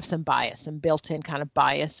tests have some bias, some built-in kind of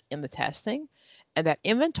bias in the testing. And that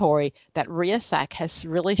inventory, that RIASAC has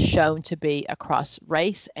really shown to be across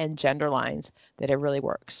race and gender lines that it really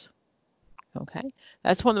works. Okay,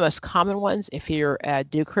 that's one of the most common ones. If you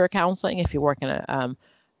do career counseling, if you work in a, I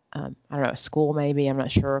don't know, a school maybe, I'm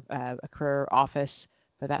not sure, a career office,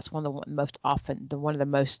 but that's one of the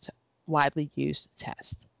most widely used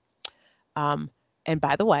tests. And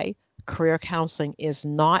by the way, career counseling is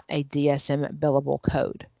not a DSM billable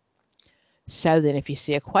code. So then if you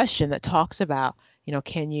see a question that talks about,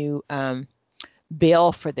 can you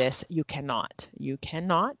bill for this? You cannot. You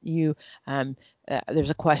cannot. There's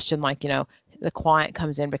a question like, the client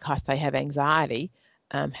comes in because they have anxiety.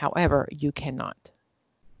 However, you cannot.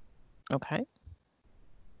 Okay.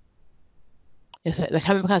 If they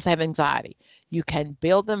come in because they have anxiety, you can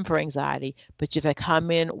bill them for anxiety, but if they come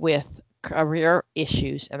in with career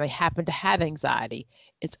issues and they happen to have anxiety,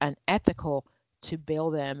 it's unethical to bill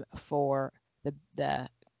them for the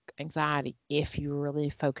anxiety if you're really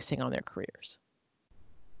focusing on their careers.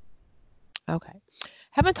 Okay.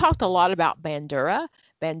 Haven't talked a lot about Bandura.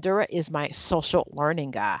 Bandura is my social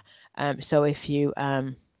learning guy. So if you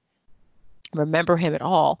remember him at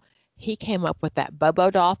all, he came up with that Bobo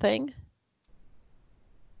doll thing.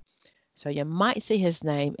 So you might see his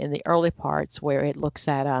name in the early parts where it looks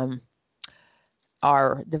at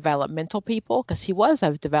our developmental people, because he was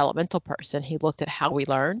a developmental person. He looked at how we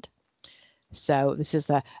learned. So this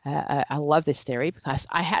is I love this theory because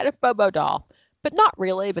I had a Bobo doll, but not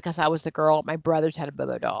really because I was the girl. My brothers had a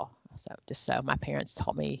Bobo doll. So just so my parents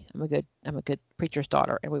told me I'm a good preacher's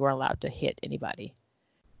daughter, and we weren't allowed to hit anybody.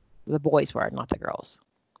 The boys were, not the girls.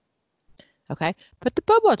 Okay, but the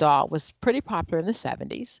Bobo doll was pretty popular in the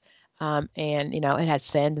 70s. And it had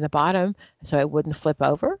sand in the bottom so it wouldn't flip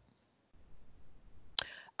over.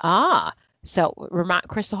 So remind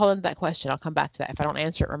Crystal, hold on to that question. I'll come back to that. If I don't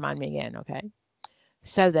answer it, remind me again. Okay.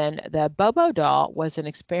 So then the Bobo doll was an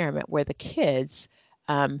experiment where the kids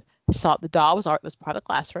saw the doll was part of the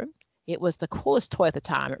classroom. It was the coolest toy at the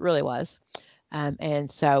time. It really was. And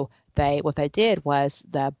so what they did was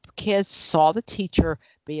the kids saw the teacher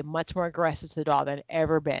be much more aggressive to the doll than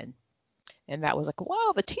ever been. And that was like,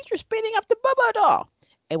 wow, the teacher's beating up the Bobo doll.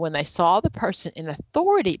 And when they saw the person in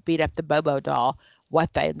authority beat up the Bobo doll,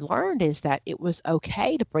 what they learned is that it was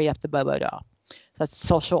okay to beat up the Bobo doll. That's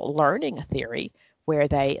social learning theory, where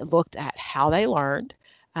they looked at how they learned,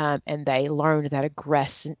 and they learned that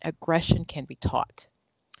aggression can be taught.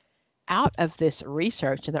 Out of this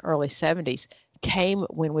research in the early 70s came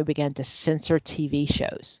when we began to censor TV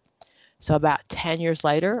shows. So about 10 years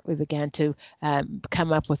later, we began to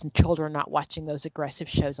come up with children not watching those aggressive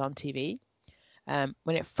shows on TV.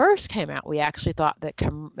 When it first came out, we actually thought that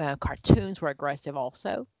cartoons were aggressive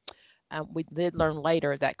also. We did learn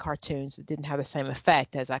later that cartoons didn't have the same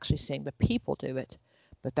effect as actually seeing the people do it,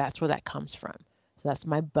 but that's where that comes from. So that's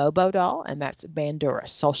my Bobo doll, and that's Bandura,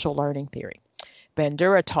 social learning theory.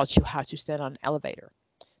 Bandura taught you how to stand on an elevator.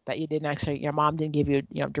 That you didn't actually, your mom didn't give you,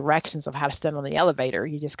 directions of how to stand on the elevator.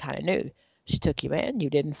 You just kind of knew. She took you in. You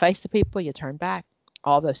didn't face the people. You turned back.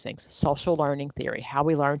 All those things. Social learning theory, how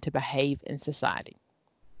we learn to behave in society.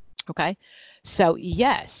 Okay, so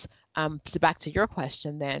yes. So back to your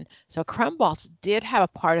question then. So Krumboltz did have a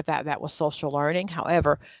part of that was social learning.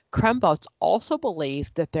 However, Krumboltz also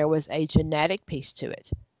believed that there was a genetic piece to it.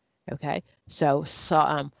 Okay, so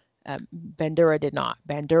Bandura did not.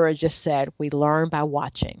 Bandura just said we learn by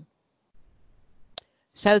watching.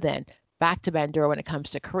 So then back to Bandura when it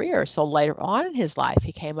comes to career. So later on in his life,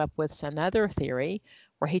 he came up with another theory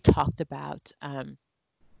where he talked about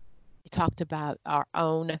our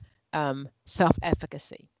own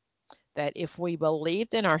self-efficacy. That if we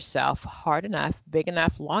believed in ourselves hard enough, big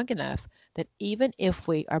enough, long enough, that even if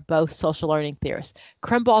we are both social learning theorists,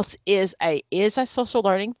 Krumboltz is a social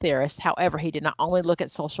learning theorist. However, he did not only look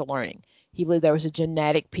at social learning. He believed there was a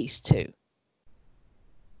genetic piece too.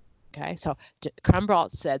 Okay, so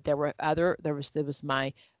Krumboltz said there was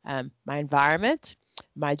my environment,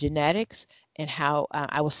 my genetics, and how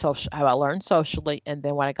I learned socially, and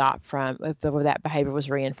then what I got from whether that behavior was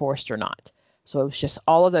reinforced or not. So it was just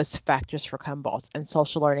all of those factors for Krumboltz, and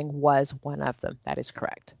social learning was one of them. That is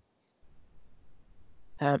correct.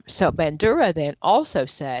 So Bandura then also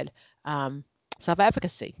said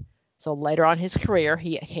self-efficacy. So later on in his career,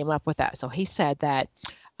 he came up with that. So he said that,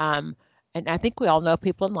 and I think we all know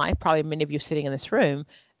people in life, probably many of you sitting in this room,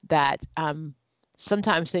 that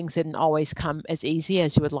sometimes things didn't always come as easy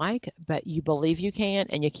as you would like, but you believe you can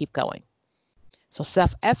and you keep going. So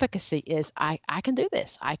self-efficacy is I can do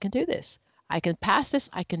this. I can do this. I can pass this,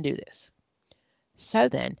 I can do this. So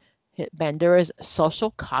then, Bandura's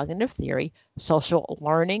social cognitive theory, social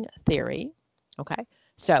learning theory, okay?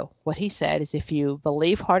 So what he said is if you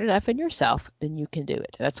believe hard enough in yourself, then you can do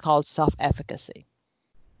it. That's called self-efficacy.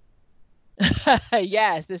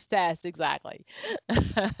 Yes, this test, exactly.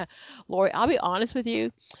 Lori, I'll be honest with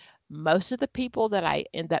you. Most of the people that I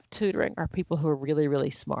end up tutoring are people who are really, really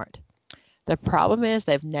smart. The problem is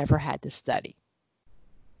they've never had to study.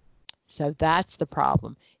 So that's the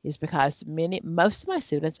problem, is because most of my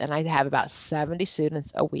students, and I have about 70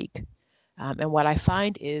 students a week, and what I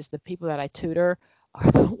find is the people that I tutor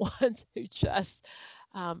are the ones who just,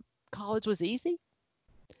 college was easy,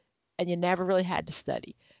 and you never really had to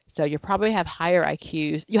study. So you probably have higher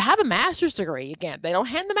IQs. You have a master's degree. Again, they don't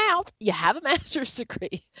hand them out. You have a master's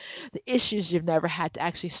degree. The issue is you've never had to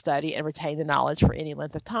actually study and retain the knowledge for any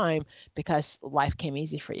length of time because life came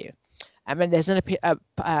easy for you. I mean, it doesn't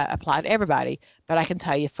apply to everybody, but I can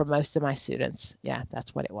tell you for most of my students, yeah,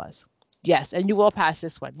 that's what it was. Yes, and you will pass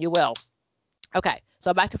this one. You will. Okay,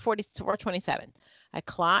 so back to 427. A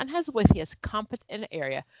client has with his competent in an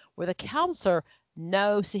area where the counselor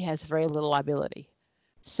knows he has very little ability.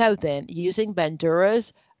 So then, using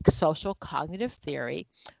Bandura's social cognitive theory,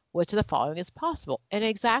 which of the following is possible? And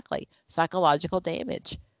exactly, psychological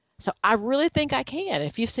damage. So I really think I can.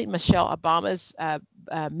 If you've seen Michelle Obama's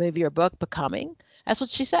movie or book, Becoming, that's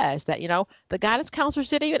what she says, that, the guidance counselors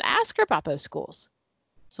didn't even ask her about those schools.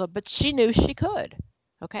 So, but she knew she could.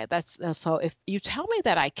 Okay, so if you tell me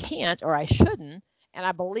that I can't or I shouldn't, and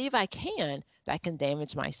I believe I can, that can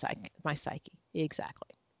damage my psyche. Exactly.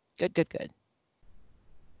 Good.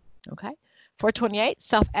 Okay. 428,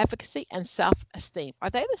 self-efficacy and self-esteem.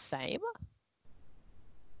 Are they the same?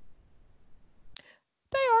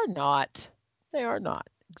 They are not. They are not.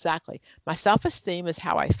 Exactly. My self-esteem is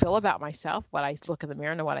how I feel about myself, what I look in the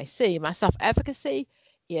mirror and what I see. My self-efficacy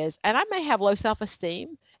is, and I may have low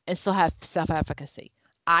self-esteem and still have self-efficacy.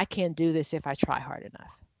 I can do this if I try hard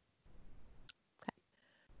enough. Okay.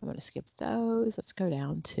 I'm going to skip those. Let's go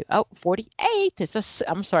down to, 48.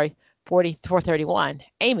 I'm sorry, 431.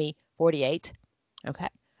 Amy, 48. Okay.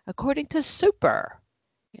 According to Super,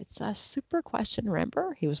 it's a super question,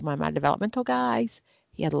 remember? He was one of my developmental guys.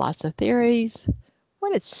 He had lots of theories.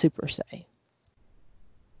 What did Super say?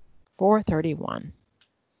 431.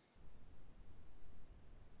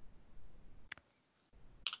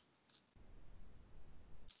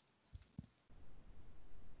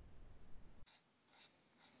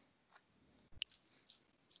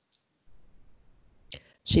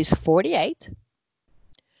 She's 48,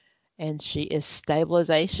 and she is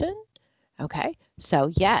stabilization. Okay, so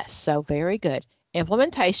yes, so very good.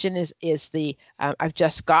 Implementation is the, I've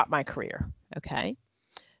just got my career. Okay,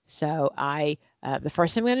 so the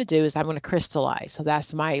first thing I'm going to do is I'm going to crystallize. So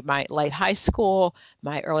that's my late high school,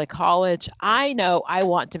 my early college. I know I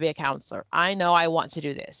want to be a counselor. I know I want to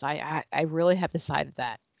do this. I really have decided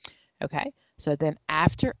that. Okay, so then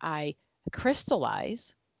after I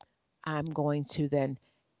crystallize, I'm going to then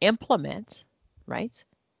implement, right?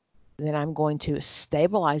 Then I'm going to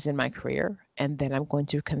stabilize in my career, and then I'm going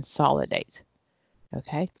to consolidate.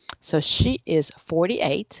 Okay, so she is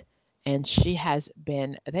 48, and she has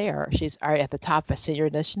been there. She's already at the top of a senior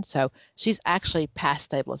edition, so she's actually past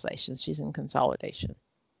stabilization. She's in consolidation.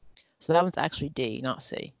 So that one's actually D, not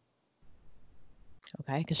C.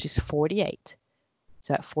 Okay, because she's 48.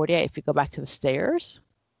 So at 48, if you go back to the stairs,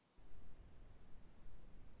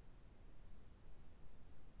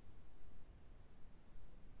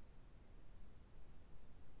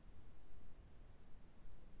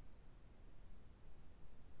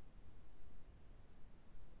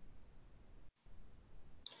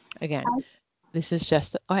 again, this is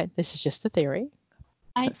just a theory.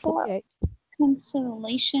 I So thought 48.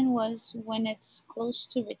 consolidation was when it's close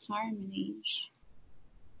to retirement age.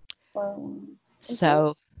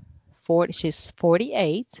 So 40, she's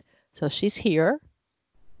 48, so she's here.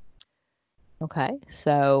 Okay,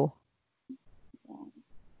 so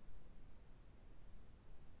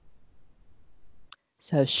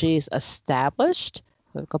she's established.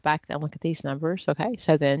 We'll go back and look at these numbers. Okay,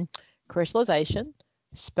 so then crystallization,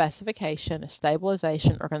 specification,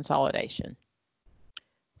 stabilization, or consolidation.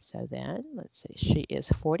 So then let's see, she is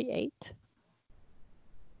 48.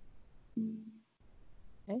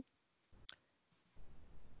 Okay.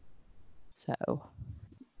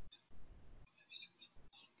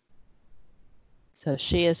 So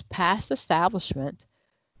she is past establishment.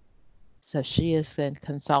 So she is then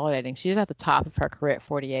consolidating. She's at the top of her career at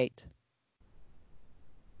 48.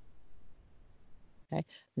 Okay,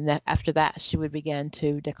 and then after that, she would begin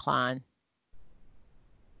to decline.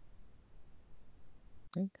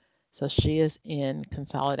 Okay. So she is in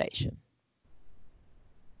consolidation.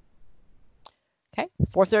 Okay,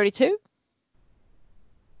 432.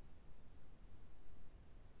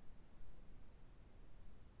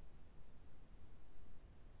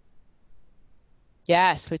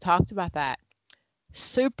 Yes, we talked about that.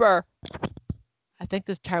 Super, I think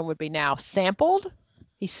this term would be now sampled.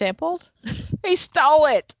 He sampled, he stole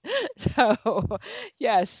it. So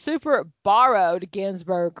yes, super borrowed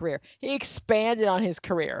Ginsberg career. He expanded on his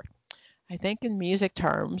career. I think in music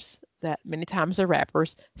terms that many times the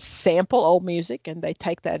rappers sample old music and they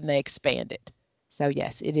take that and they expand it. So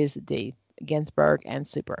yes, it is D, Ginsberg and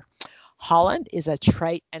super. Holland is a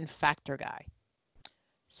trait and factor guy.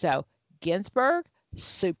 So Ginsberg,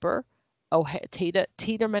 super,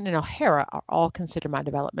 Tiedemann, and O'Hara are all considered my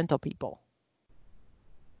developmental people.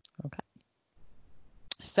 Okay.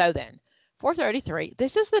 So then, 433,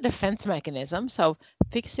 this is the defense mechanism. So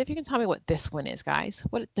see if you can tell me what this one is, guys.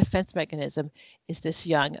 What defense mechanism is this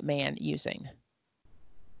young man using?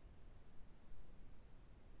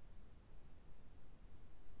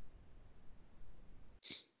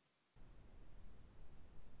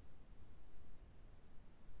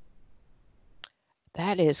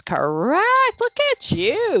 That is correct. Look at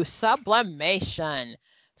you. Sublimation.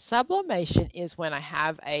 Sublimation is when I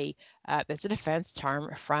have that's a defense term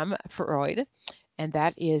from Freud, and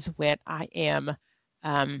that is when I am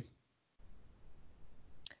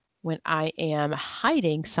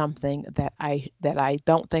hiding something that I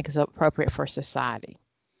don't think is appropriate for society.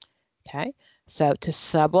 Okay, so to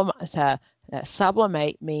sublimate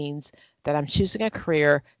means that I'm choosing a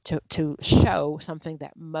career to show something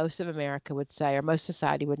that most of America would say or most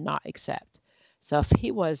society would not accept. So if he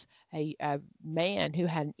was a man who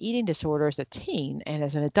had an eating disorder as a teen and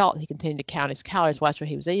as an adult he continued to count his calories, watch what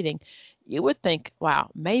he was eating, you would think, wow,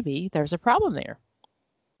 maybe there's a problem there.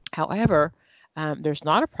 However, there's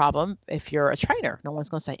not a problem if you're a trainer. No one's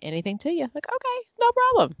going to say anything to you. Like, okay, no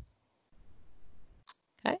problem.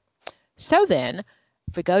 Okay. So then,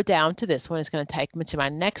 if we go down to this one, it's going to take me to my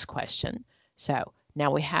next question. So now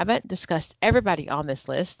we haven't discussed everybody on this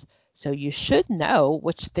list, so you should know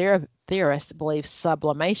which theorist believes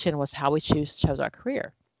sublimation was how we chose our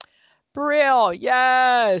career. Brill,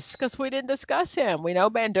 yes, because we didn't discuss him. We know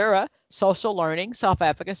Bandura, social learning,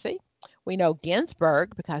 self-efficacy. We know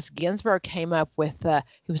Ginsberg because Ginsberg came up with,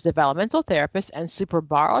 he was a developmental therapist and super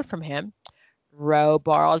borrowed from him. Rowe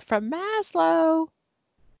borrowed from Maslow.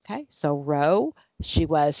 Okay, so Roe, she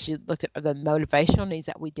looked at the motivational needs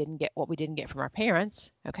that we didn't get, what we didn't get from our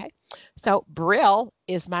parents. Okay, so Brill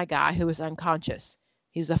is my guy who was unconscious.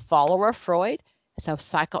 He was a follower of Freud, so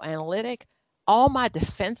psychoanalytic. All my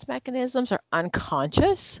defense mechanisms are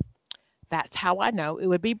unconscious. That's how I know it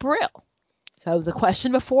would be Brill. So the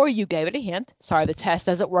question before, you gave it a hint. Sorry, the test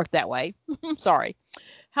doesn't work that way. Sorry.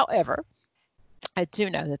 However, I do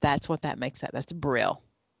know that that's what that makes that. That's Brill.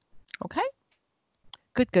 Okay?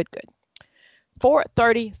 Good, good, good.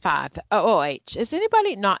 435, the OOH. Is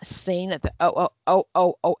anybody not seen at the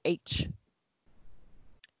OOH?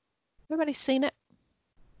 Everybody seen it?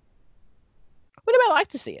 Would anybody like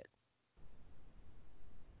to see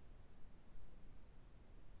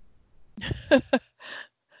it?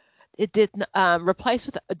 It didn't replace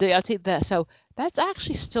with DOT. So that's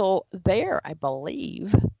actually still there, I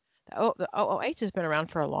believe. The OOH has been around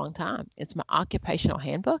for a long time. It's my occupational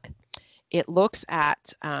handbook. It looks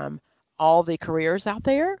at all the careers out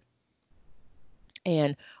there.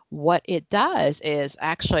 And what it does is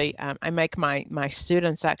actually, I make my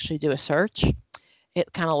students actually do a search.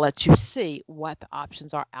 It kind of lets you see what the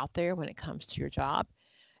options are out there when it comes to your job.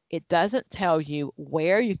 It doesn't tell you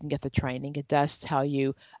where you can get the training. It does tell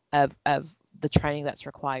you of the training that's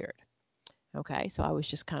required. Okay, so I was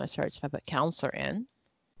just kind of searching if I put counselor in.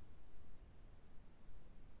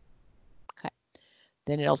 Okay,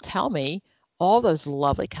 then it'll tell me all those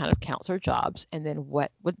lovely kind of counselor jobs and then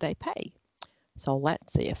what would they pay. So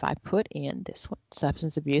let's see if I put in this one,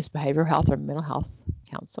 substance abuse, behavioral health, or mental health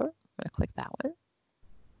counselor. I'm going to click that one.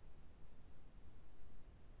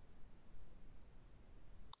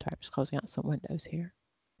 Sorry, I'm just closing out some windows here.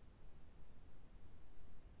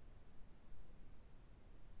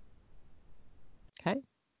 Okay.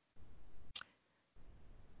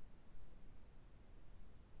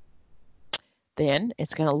 Then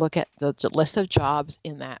it's going to look at the list of jobs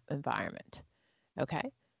in that environment.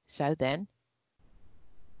 Okay. So then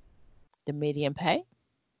the median pay,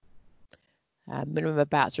 minimum of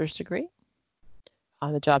bachelor's degree,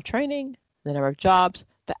 on the job training, the number of jobs,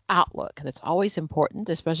 the outlook. That's always important,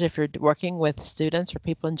 especially if you're working with students or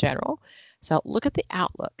people in general. So look at the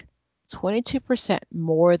outlook, 22%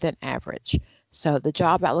 more than average. So the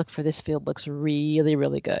job outlook for this field looks really,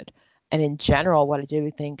 really good. And in general, what I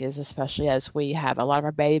do think is, especially as we have a lot of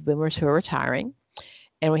our baby boomers who are retiring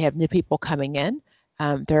and we have new people coming in,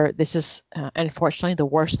 this is unfortunately the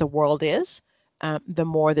worse the world is, the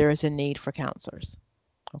more there is a need for counselors.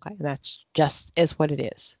 Okay, and that's just is what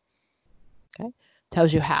it is. Okay,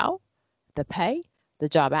 tells you how, the pay, the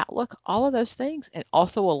job outlook, all of those things, and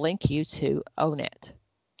also will link you to ONET.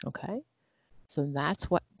 Okay, so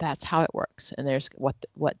that's how it works. And there's what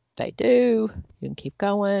they do. You can keep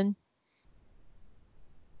going.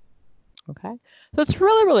 Okay, so it's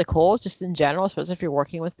really, really cool, just in general, especially if you're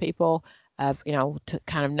working with people, of, you know, to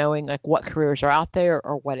kind of knowing like what careers are out there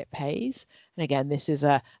or what it pays. And again, this is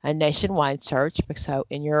a nationwide search, so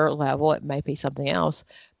in your level, it may be something else.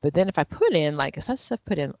 But then if I put in, like, if I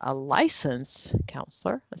put in a licensed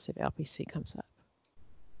counselor, let's see if LPC comes up.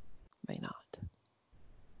 May not.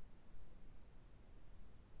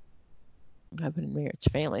 I put in marriage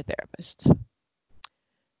family therapist.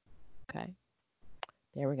 Okay,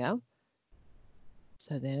 there we go.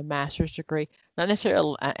 So then a master's degree, not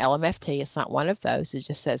necessarily an LMFT, it's not one of those, it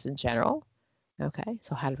just says in general. Okay,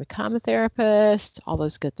 so how to become a therapist, all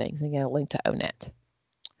those good things, and get a link to ONET.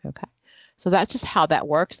 Okay, so that's just how that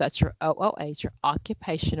works. That's your OOH, your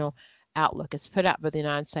occupational outlook. It's put out by the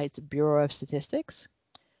United States Bureau of Statistics.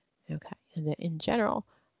 Okay, and then in general,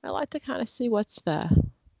 I like to kind of see what's the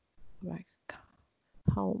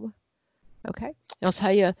home. Okay, it'll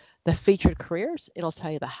tell you the featured careers. It'll tell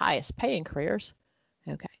you the highest paying careers.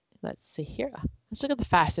 Okay, let's see here. Let's look at the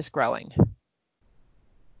fastest growing.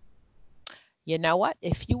 You know what?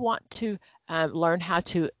 If you want to learn how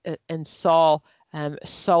to install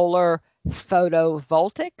solar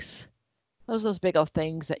photovoltaics, those big old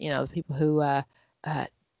things that, you know, the people who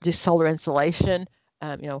do solar installation,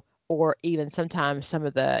 you know, or even sometimes some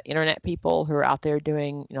of the internet people who are out there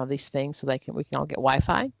doing, you know, these things so we can all get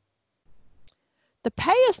Wi-Fi. The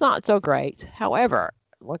pay is not so great. However,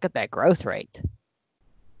 look at that growth rate.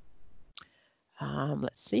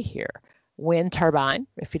 Let's see here. Wind turbine,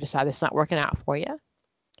 if you decide it's not working out for you.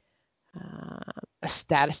 A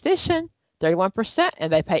statistician, 31%,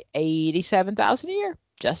 and they pay $87,000 a year.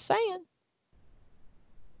 Just saying.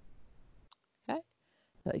 Okay.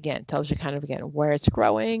 So again, it tells you kind of, again, where it's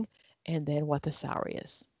growing and then what the salary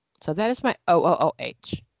is. So that is my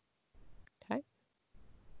OOH. Okay.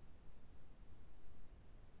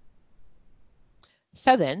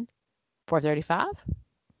 So then, 435.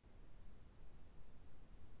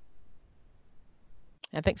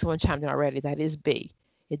 I think someone chimed in already. That is B.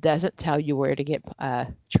 It doesn't tell you where to get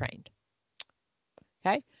trained.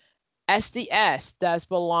 Okay. SDS does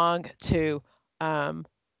belong to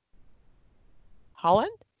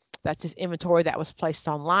Holland. That's his inventory that was placed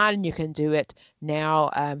online, and you can do it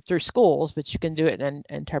now through schools, but you can do it and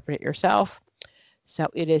interpret it yourself. So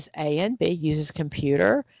it is A and B, uses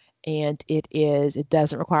computer, and it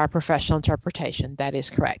doesn't require professional interpretation. That is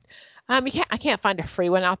correct. I can't find a free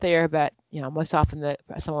one out there, but most often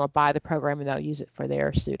someone will buy the program and they'll use it for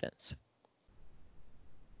their students.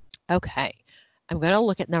 Okay, I'm going to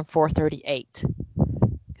look at number 438.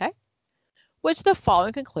 Okay, which of the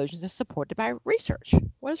following conclusions is supported by research?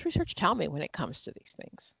 What does research tell me when it comes to these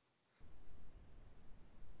things?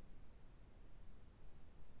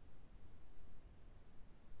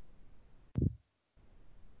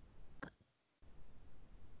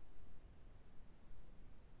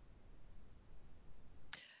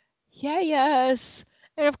 Yeah, yes.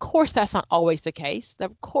 And of course, that's not always the case.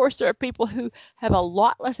 Of course, there are people who have a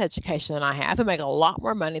lot less education than I have, who make a lot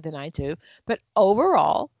more money than I do. But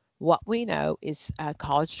overall, what we know is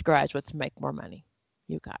college graduates make more money.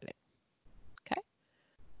 You got it. Okay.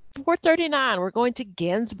 439, we're going to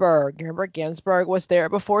Ginsburg. Remember, Ginsburg was there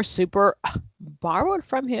before Super borrowed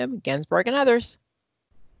from him, Ginsburg and others.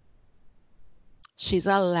 She's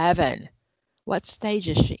 11. What stage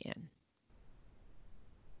is she in?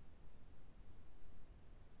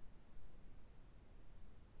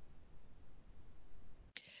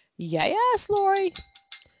 Yes, Lori.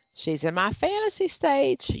 She's in my fantasy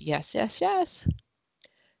stage. Yes, yes, yes.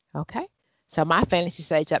 Okay. So my fantasy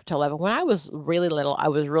stage up to 11. When I was really little, I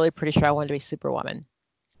was really pretty sure I wanted to be Superwoman.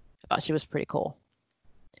 I thought she was pretty cool.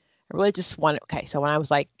 I really just wanted, okay, so when I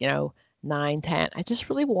was like, 9, 10, I just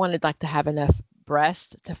really wanted like to have enough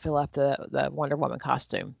breast to fill up the Wonder Woman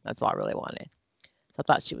costume. That's all I really wanted. So I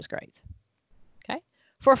thought she was great. Okay.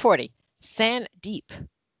 440, Sandeep.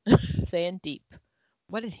 Sandeep.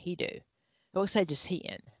 What did he do? What stage is he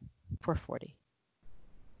in? 440.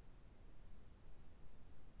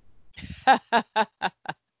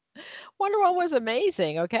 Wonder Woman was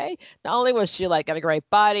amazing, okay? Not only was she like got a great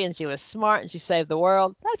body and she was smart and she saved the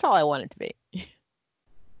world, that's all I wanted to be.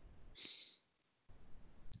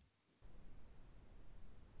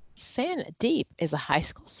 Sandeep is a high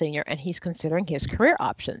school senior and he's considering his career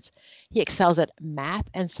options. He excels at math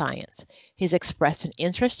and science. He's expressed an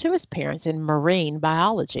interest to his parents in marine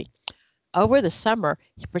biology. Over the summer,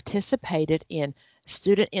 he participated in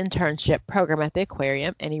student internship program at the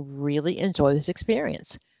aquarium and he really enjoyed this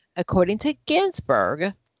experience. According to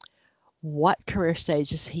Ginsburg, what career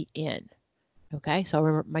stage is he in? Okay, so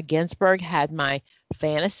remember my Ginsburg had my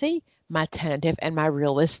fantasy, my tentative, and my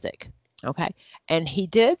realistic. Okay, and he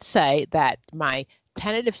did say that my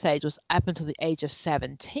tentative stage was up until the age of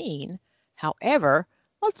 17. However,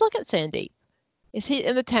 let's look at Sandeep. Is he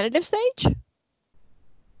in the tentative stage?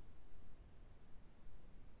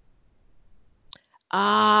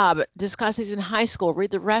 But just because he's in high school,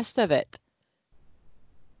 read the rest of it.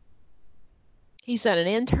 He's done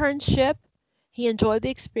an internship. He enjoyed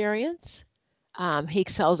the experience. He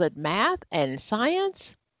excels at math and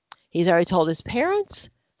science. He's already told his parents.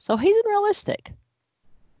 So he's in realistic.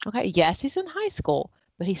 Okay, yes, he's in high school,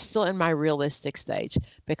 but he's still in my realistic stage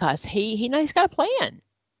because he knows he's got a plan.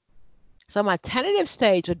 So my tentative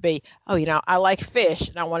stage would be, I like fish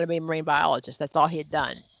and I want to be a marine biologist. That's all he had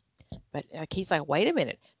done. But he's like, wait a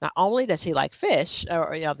minute. Not only does he like fish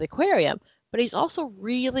or the aquarium, but he's also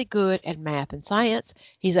really good at math and science.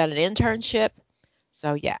 He's at an internship.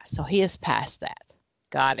 So yeah, so he is past that.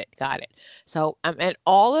 Got it. So and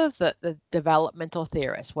all of the developmental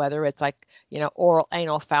theorists, whether it's like, oral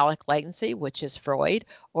anal phallic latency, which is Freud,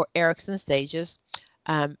 or Erikson stages,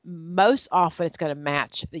 most often it's going to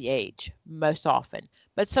match the age, most often.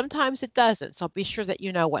 But sometimes it doesn't. So be sure that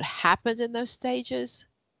you know what happens in those stages.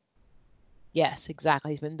 Yes,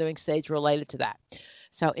 exactly. He's been doing stage related to that.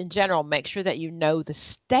 So in general, make sure that you know the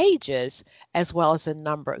stages as well as the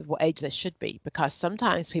number, what age they should be, because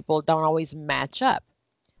sometimes people don't always match up.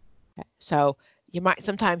 Okay. So you might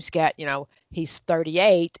sometimes get, he's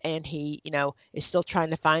 38 and he, is still trying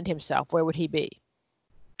to find himself. Where would he be?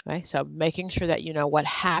 Okay. So making sure that you know what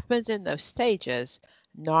happens in those stages,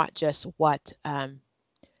 not just what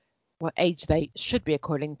age they should be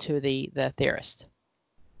according to the theorist.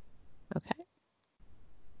 Okay.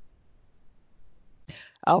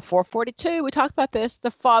 Oh, 442, we talked about this.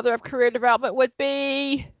 The father of career development would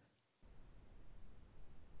be...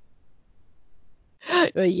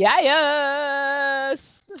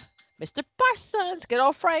 Yes! Mr. Parsons, good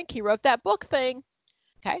old Frank. He wrote that book thing.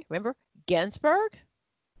 Okay, remember Ginsburg?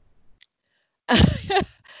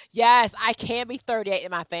 Yes, I can be 38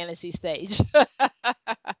 in my fantasy stage.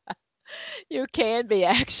 You can be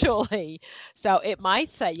actually. So it might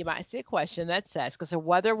say, you might see a question that says, because of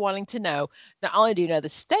what they're wanting to know, not only do you know the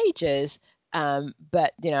stages,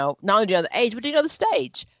 but not only do you know the age, but do you know the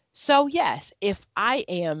stage? So yes, if I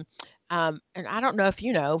am, and I don't know if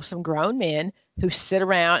you know some grown men who sit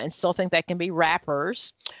around and still think they can be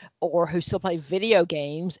rappers, or who still play video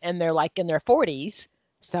games and they're like in their 40s.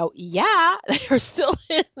 So yeah, they're still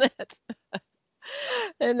in that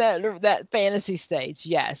that fantasy stage.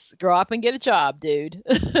 Yes, grow up and get a job, dude.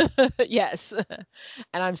 Yes.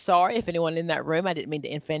 And I'm sorry if anyone in that room, I didn't mean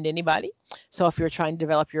to offend anybody. So if you're trying to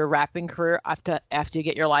develop your rapping career after you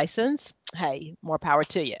get your license, hey, more power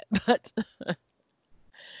to you. But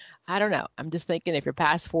I don't know. I'm just thinking if you're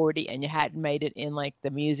past 40 and you hadn't made it in like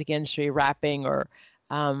the music industry, rapping, or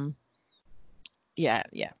yeah.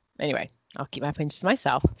 Anyway, I'll keep my opinions to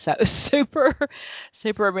myself. So super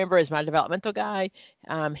remember is my developmental guy.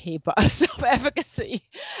 He self-efficacy.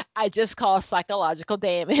 I just call psychological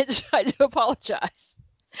damage. I do apologize.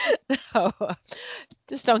 So,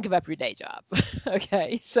 just don't give up your day job.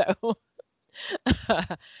 Okay, so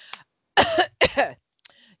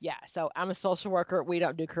yeah, so I'm a social worker. We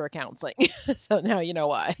don't do career counseling. So now you know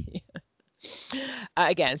why.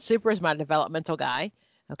 Again, super is my developmental guy.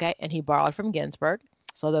 Okay, and he borrowed from Ginsburg.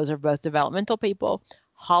 So those are both developmental people.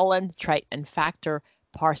 Holland, trait, and factor.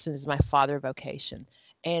 Parsons is my father vocation.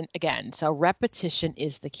 And again, so repetition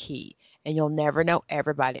is the key. And you'll never know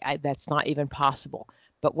everybody. That's not even possible.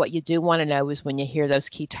 But what you do want to know is when you hear those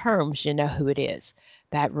key terms, you know who it is.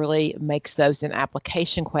 That really makes those in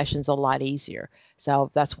application questions a lot easier.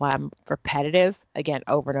 So that's why I'm repetitive, again,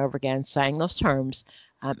 over and over again, saying those terms.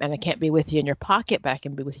 And I can't be with you in your pocket, but I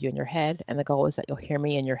can be with you in your head. And the goal is that you'll hear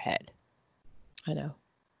me in your head. I know.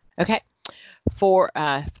 Okay. For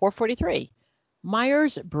 443,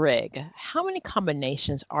 Myers-Briggs. How many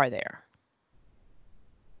combinations are there?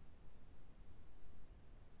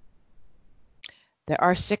 There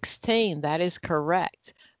are 16. That is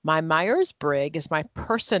correct. My Myers-Briggs is my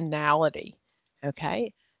personality.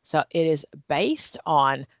 Okay. So it is based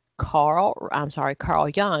on Carl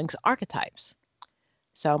Jung's archetypes.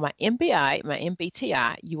 So my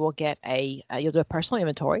MBTI, you will get you'll do a personal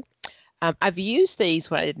inventory. I've used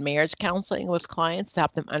these when I did marriage counseling with clients to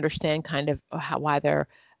help them understand kind of why their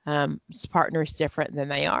partner is different than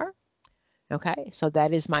they are. Okay, so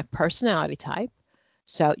that is my personality type.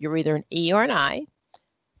 So you're either an E or an I,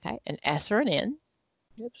 okay, an S or an N.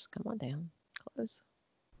 Oops, come on down, close.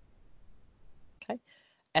 Okay,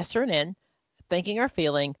 S or an N, thinking or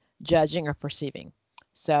feeling, judging or perceiving.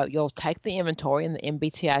 So you'll take the inventory, and the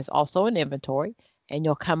MBTI is also an inventory, and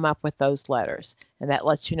you'll come up with those letters. And that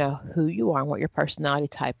lets you know who you are and what your personality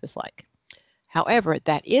type is like. However,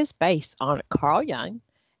 that is based on Carl Jung,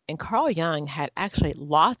 and Carl Jung had actually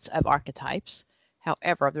lots of archetypes.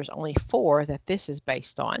 However, there's only 4 that this is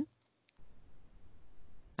based on.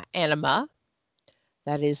 Anima,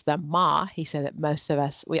 that is the Ma. He said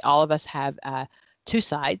that all of us have 2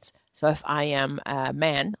 sides. So if I am a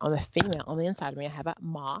man on the inside of me, I have a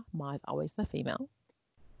Ma. Ma is always the female.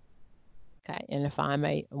 Okay, and if I'm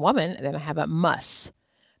a woman, then I have a Mus.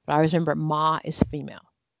 But I always remember Ma is female.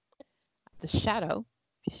 The shadow,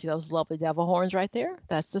 you see those lovely devil horns right there?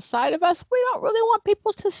 That's the side of us we don't really want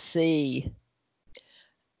people to see.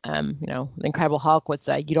 The Incredible Hulk would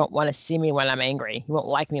say, "You don't want to see me when I'm angry. You won't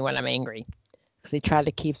like me when I'm angry," because they try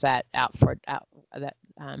to keep that that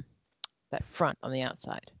front on the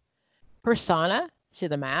outside. Persona, see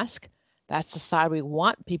the mask? That's the side we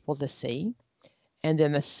want people to see. And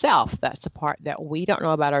then the self, that's the part that we don't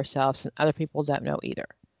know about ourselves and other people don't know either.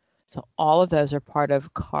 So all of those are part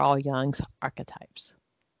of Carl Jung's archetypes.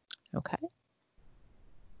 Okay.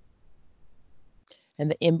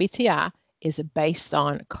 And the MBTI is based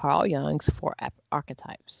on Carl Jung's 4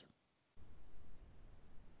 archetypes.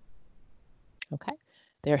 Okay.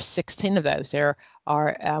 There are 16 of those. There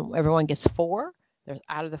are, everyone gets 4. There's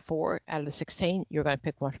out of the 16, you're going to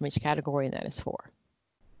pick one from each category, and that is 4.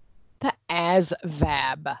 The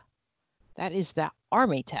ASVAB, that is the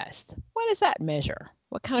Army test. What does that measure?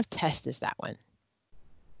 What kind of test is that one?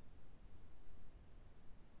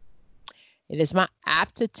 It is my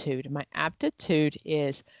aptitude. My aptitude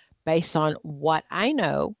is based on what I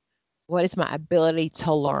know, what is my ability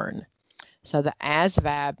to learn. So the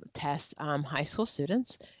ASVAB tests high school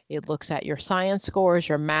students. It looks at your science scores,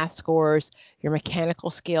 your math scores, your mechanical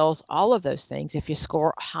skills, all of those things. If you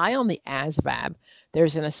score high on the ASVAB,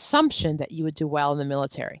 there's an assumption that you would do well in the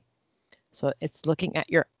military. So it's looking at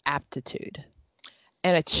your aptitude.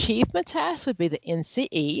 An achievement test would be the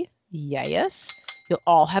NCE. Yes, you'll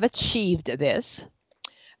all have achieved this.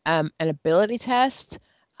 an ability test,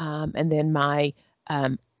 and then my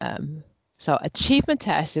so achievement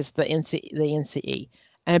test is the NCE.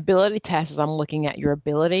 An ability test is I'm looking at your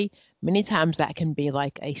ability. Many times that can be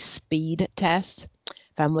like a speed test.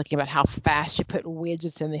 If I'm looking at how fast you put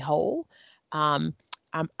widgets in the hole. I'm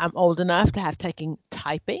old enough to have taken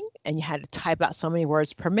typing, and you had to type out so many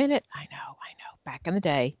words per minute. I know, back in the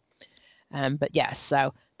day. But yes,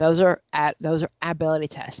 so those are ability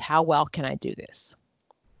tests. How well can I do this?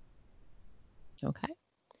 Okay.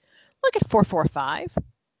 Look at 445.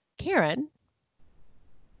 Karen.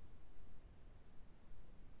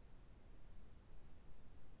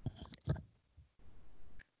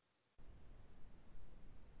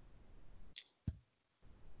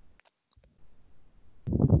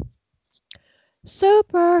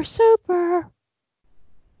 Super, super.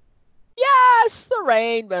 Yes, the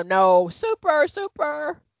rainbow. No, super,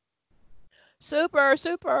 super. Super,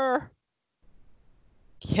 super.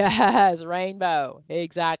 Yes, rainbow.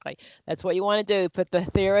 Exactly. That's what you want to do. Put the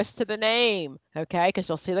theorist to the name, okay? Because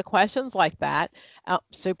you'll see the questions like that.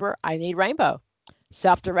 Super, I need rainbow.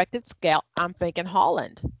 Self-directed scale, I'm thinking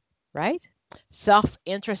Holland, right?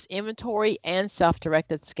 Self-interest inventory and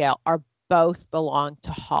self-directed scale are both belong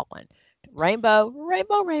to Holland. Rainbow,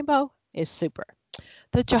 rainbow, rainbow is super.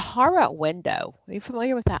 The Johara window, are you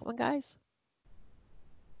familiar with that one, guys?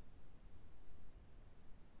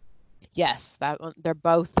 Yes, that one. They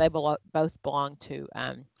both belong to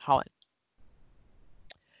Holland.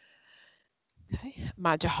 Okay,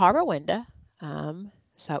 my Johara window.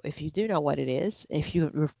 So if you do know what it is, if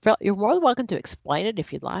you're more than welcome to explain it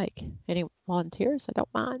if you'd like. Any volunteers? I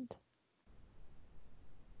don't mind.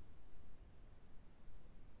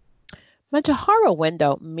 My Johara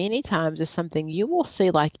window many times is something you will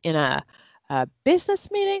see like in a business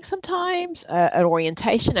meeting sometimes, an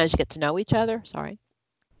orientation as you get to know each other. Sorry,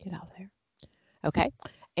 get out of there. Okay.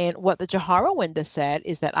 And what the Johara window said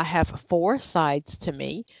is that I have 4 sides to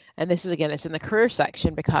me. And this is, again, it's in the career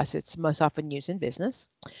section because it's most often used in business.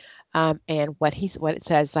 And what it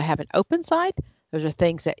says, I have an open side. Those are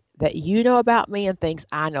things that you know about me and things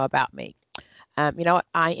I know about me. You know what?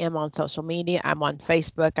 I am on social media. I'm on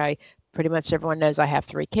Facebook. Pretty much everyone knows I have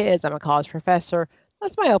 3 kids. I'm a college professor.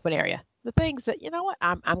 That's my open area. The things that, you know what,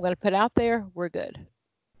 I'm going to put out there, we're good.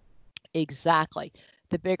 Exactly.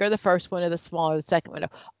 The bigger the first window, the smaller the second window.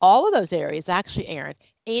 All of those areas, actually, Aaron,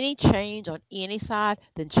 any change on any side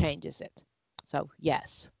then changes it. So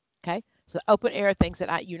yes. Okay. So the open area, things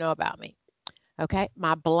that you know about me. Okay.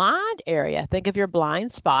 My blind area, think of your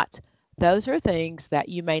blind spot. Those are things that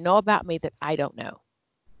you may know about me that I don't know.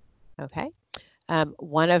 Okay.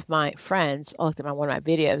 One of my friends looked at one of my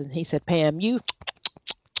videos and he said, Pam, you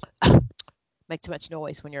make too much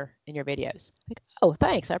noise when you're in your videos. Like, oh,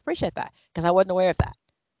 thanks. I appreciate that because I wasn't aware of that.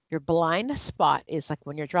 Your blind spot is like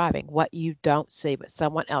when you're driving, what you don't see, but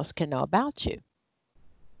someone else can know about you.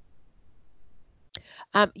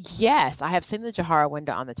 Yes, I have seen the Johara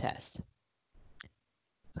window on the test.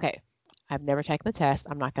 Okay, I've never taken the test.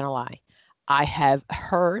 I'm not going to lie. I have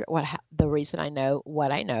heard the reason I know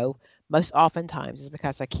what I know most oftentimes is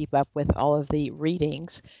because I keep up with all of the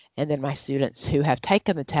readings, and then my students who have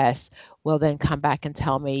taken the test will then come back and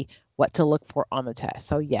tell me what to look for on the test.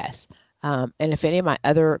 So yes, and if any of my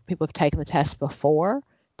other people have taken the test before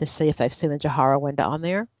to see if they've seen the Johara window on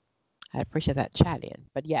there, I'd appreciate that chat in.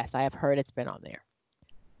 But yes, I have heard it's been on there.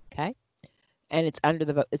 Okay, and it's under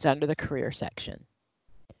the career section.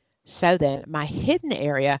 So then my hidden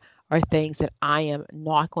area are things that I am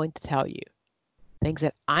not going to tell you. Things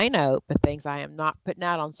that I know, but things I am not putting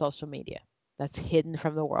out on social media. That's hidden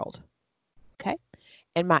from the world. Okay.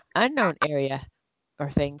 And my unknown area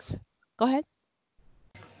are things. Go ahead.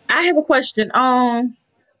 I have a question.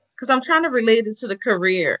 Because I'm trying to relate it to the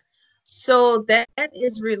career. So that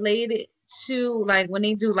is related to like when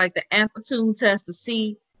they do like the amplitude test to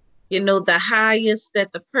see, the highest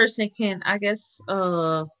that the person can, I guess,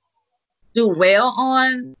 do well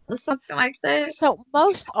on or something like that. So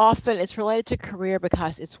most often it's related to career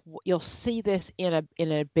because you'll see this in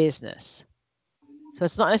a business. So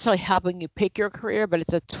it's not necessarily helping you pick your career, but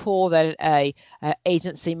it's a tool that a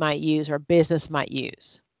agency might use or a business might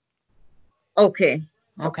use. Okay.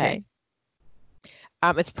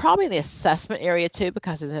 It's probably in the assessment area too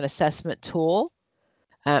because it's an assessment tool,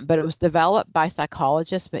 but it was developed by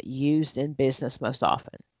psychologists but used in business most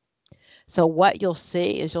often. So what you'll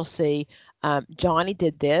see is Johnny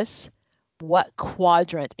did this. What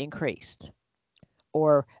quadrant increased?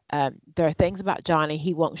 Or there are things about Johnny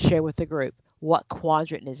he won't share with the group. What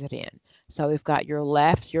quadrant is it in? So we've got your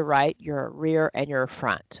left, your right, your rear, and your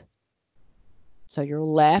front. So your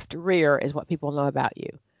left rear is what people know about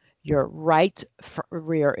you. Your right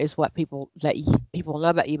rear is what people know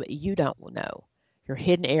about you, but you don't know. Your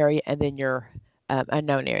hidden area, and then your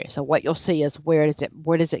unknown area. So what you'll see is where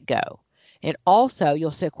does it go? And also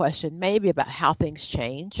you'll see a question maybe about how things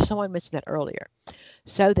change. Someone mentioned that earlier.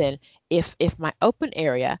 So then if my open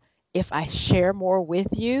area, if I share more with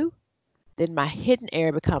you, then my hidden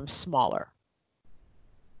area becomes smaller.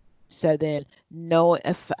 So then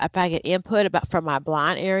if I get input from my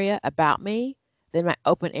blind area about me, then my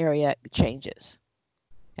open area changes.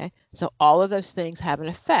 Okay, so all of those things have an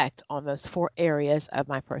effect on those 4 areas of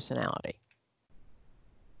my personality.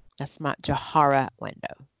 That's my Johara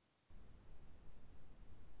window.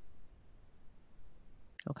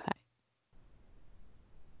 Okay.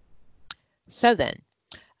 So then,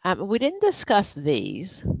 we didn't discuss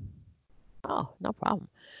these. Oh, no problem.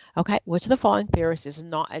 Okay, which of the following theorists is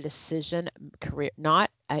not a decision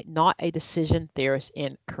theorist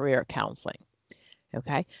in career counseling?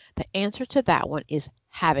 Okay, the answer to that one is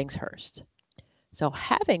Havingshurst. So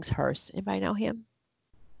Havingshurst, anybody know him?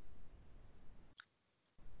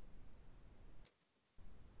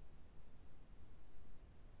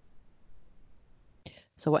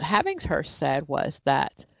 So what Havingshurst said was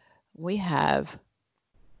that we have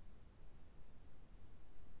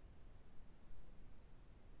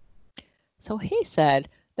so he said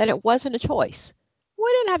that it wasn't a choice. We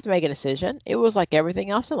didn't have to make a decision. It was like everything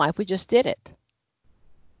else in life. We just did it.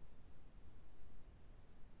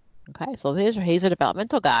 Okay, so he's a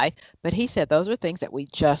developmental guy, but he said those are things that we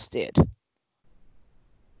just did.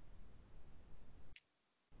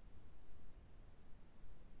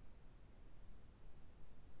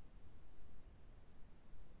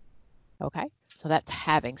 Okay, so that's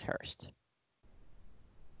Havingshurst.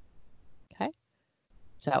 Okay,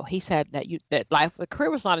 so he said that the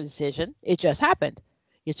career was not a decision; it just happened.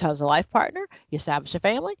 You chose a life partner, you established a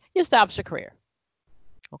family, you established a career.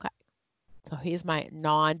 Okay, so he's my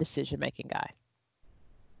non-decision making guy.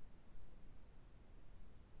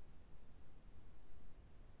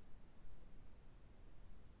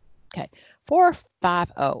 Okay,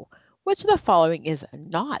 450. Which of the following is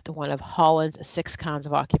not one of Holland's 6 kinds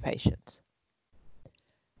of occupations?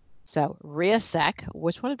 So RIASEC,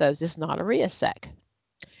 which one of those is not a RIASEC?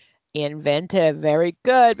 Inventive, very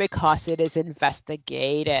good, because it is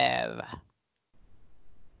investigative.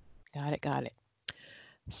 Got it.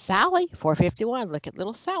 Sally, 451, look at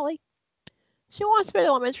little Sally. She wants to be an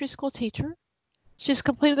elementary school teacher. She's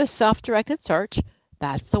completed the self-directed search.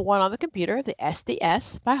 That's the one on the computer, the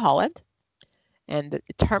SDS by Holland. And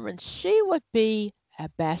determined she would be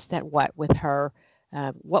best at what with her,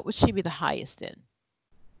 what would she be the highest in?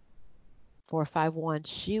 451,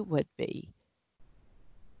 she would be.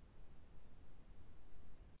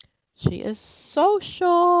 She is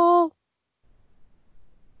social.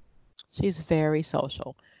 She's very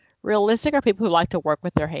social. Realistic are people who like to work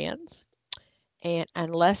with their hands. And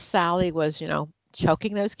unless Sally was,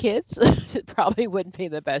 choking those kids, it probably wouldn't be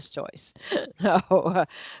the best choice. No,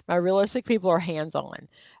 my realistic people are hands-on.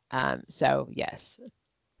 So yes,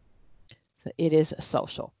 so it is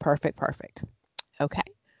social. Perfect. Okay.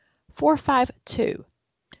 452.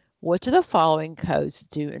 Which of the following codes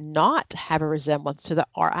do not have a resemblance to the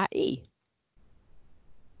RIE?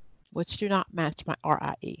 Which do not match my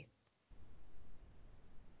RIE?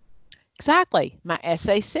 Exactly, my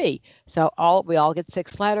SAC. So we all get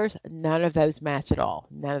 6 letters. None of those match at all.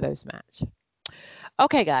 None of those match.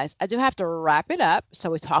 Okay, guys, I do have to wrap it up.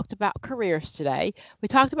 So we talked about careers today. We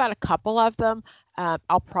talked about a couple of them.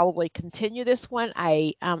 I'll probably continue this one.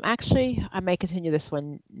 I may continue this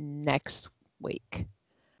one next week.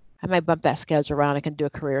 I may bump that schedule around. I can do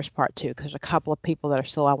a careers part 2 because there's a couple of people that are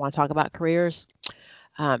still I want to talk about careers.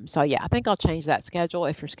 So yeah, I think I'll change that schedule.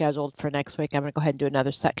 If you're scheduled for next week, I'm going to go ahead and do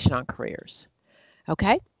another section on careers.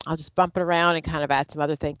 Okay, I'll just bump it around and kind of add some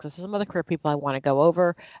other things. This is some other career people I want to go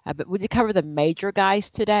over, but we did cover the major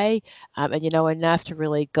guys today, and you know enough to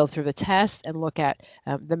really go through the test and look at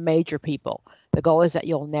the major people. The goal is that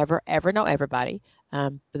you'll never ever know everybody,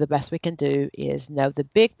 but the best we can do is know the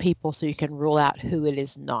big people so you can rule out who it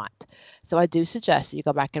is not. So I do suggest that you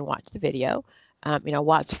go back and watch the video.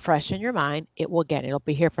 While it's fresh in your mind, it'll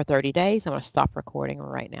be here for 30 days. I'm going to stop recording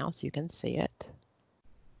right now so you can see it.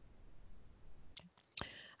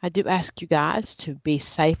 I do ask you guys to be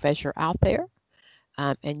safe as you're out there,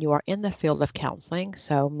 and you are in the field of counseling.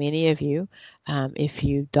 So many of you, if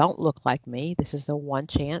you don't look like me, this is the one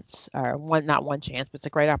chance, not one chance, but it's a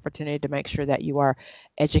great opportunity to make sure that you are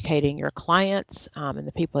educating your clients and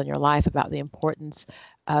the people in your life about the importance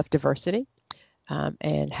of diversity.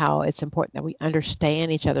 And how it's important that we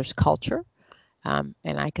understand each other's culture. And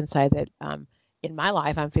I can say that in my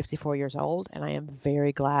life, I'm 54 years old, and I am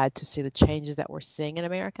very glad to see the changes that we're seeing in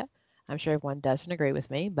America. I'm sure everyone doesn't agree with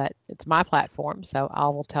me, but it's my platform, so I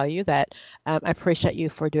will tell you that I appreciate you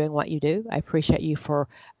for doing what you do. I appreciate you for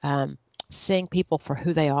seeing people for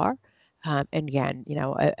who they are. And again, you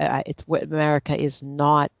know, it's what America is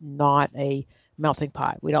not a melting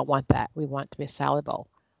pot. We don't want that. We want it to be a salad bowl.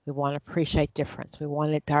 We want to appreciate difference. We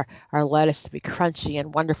want it our lettuce to be crunchy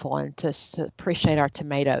and wonderful, and to appreciate our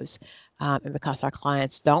tomatoes. And because our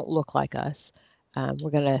clients don't look like us, we're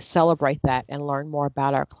going to celebrate that and learn more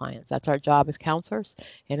about our clients. That's our job as counselors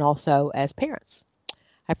and also as parents.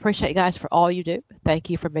 I appreciate you guys for all you do. Thank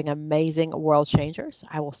you for being amazing world changers.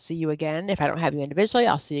 I will see you again. If I don't have you individually,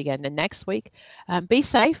 I'll see you again the next week. Be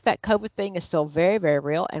safe. That COVID thing is still very, very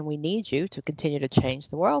real, and we need you to continue to change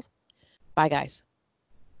the world. Bye, guys.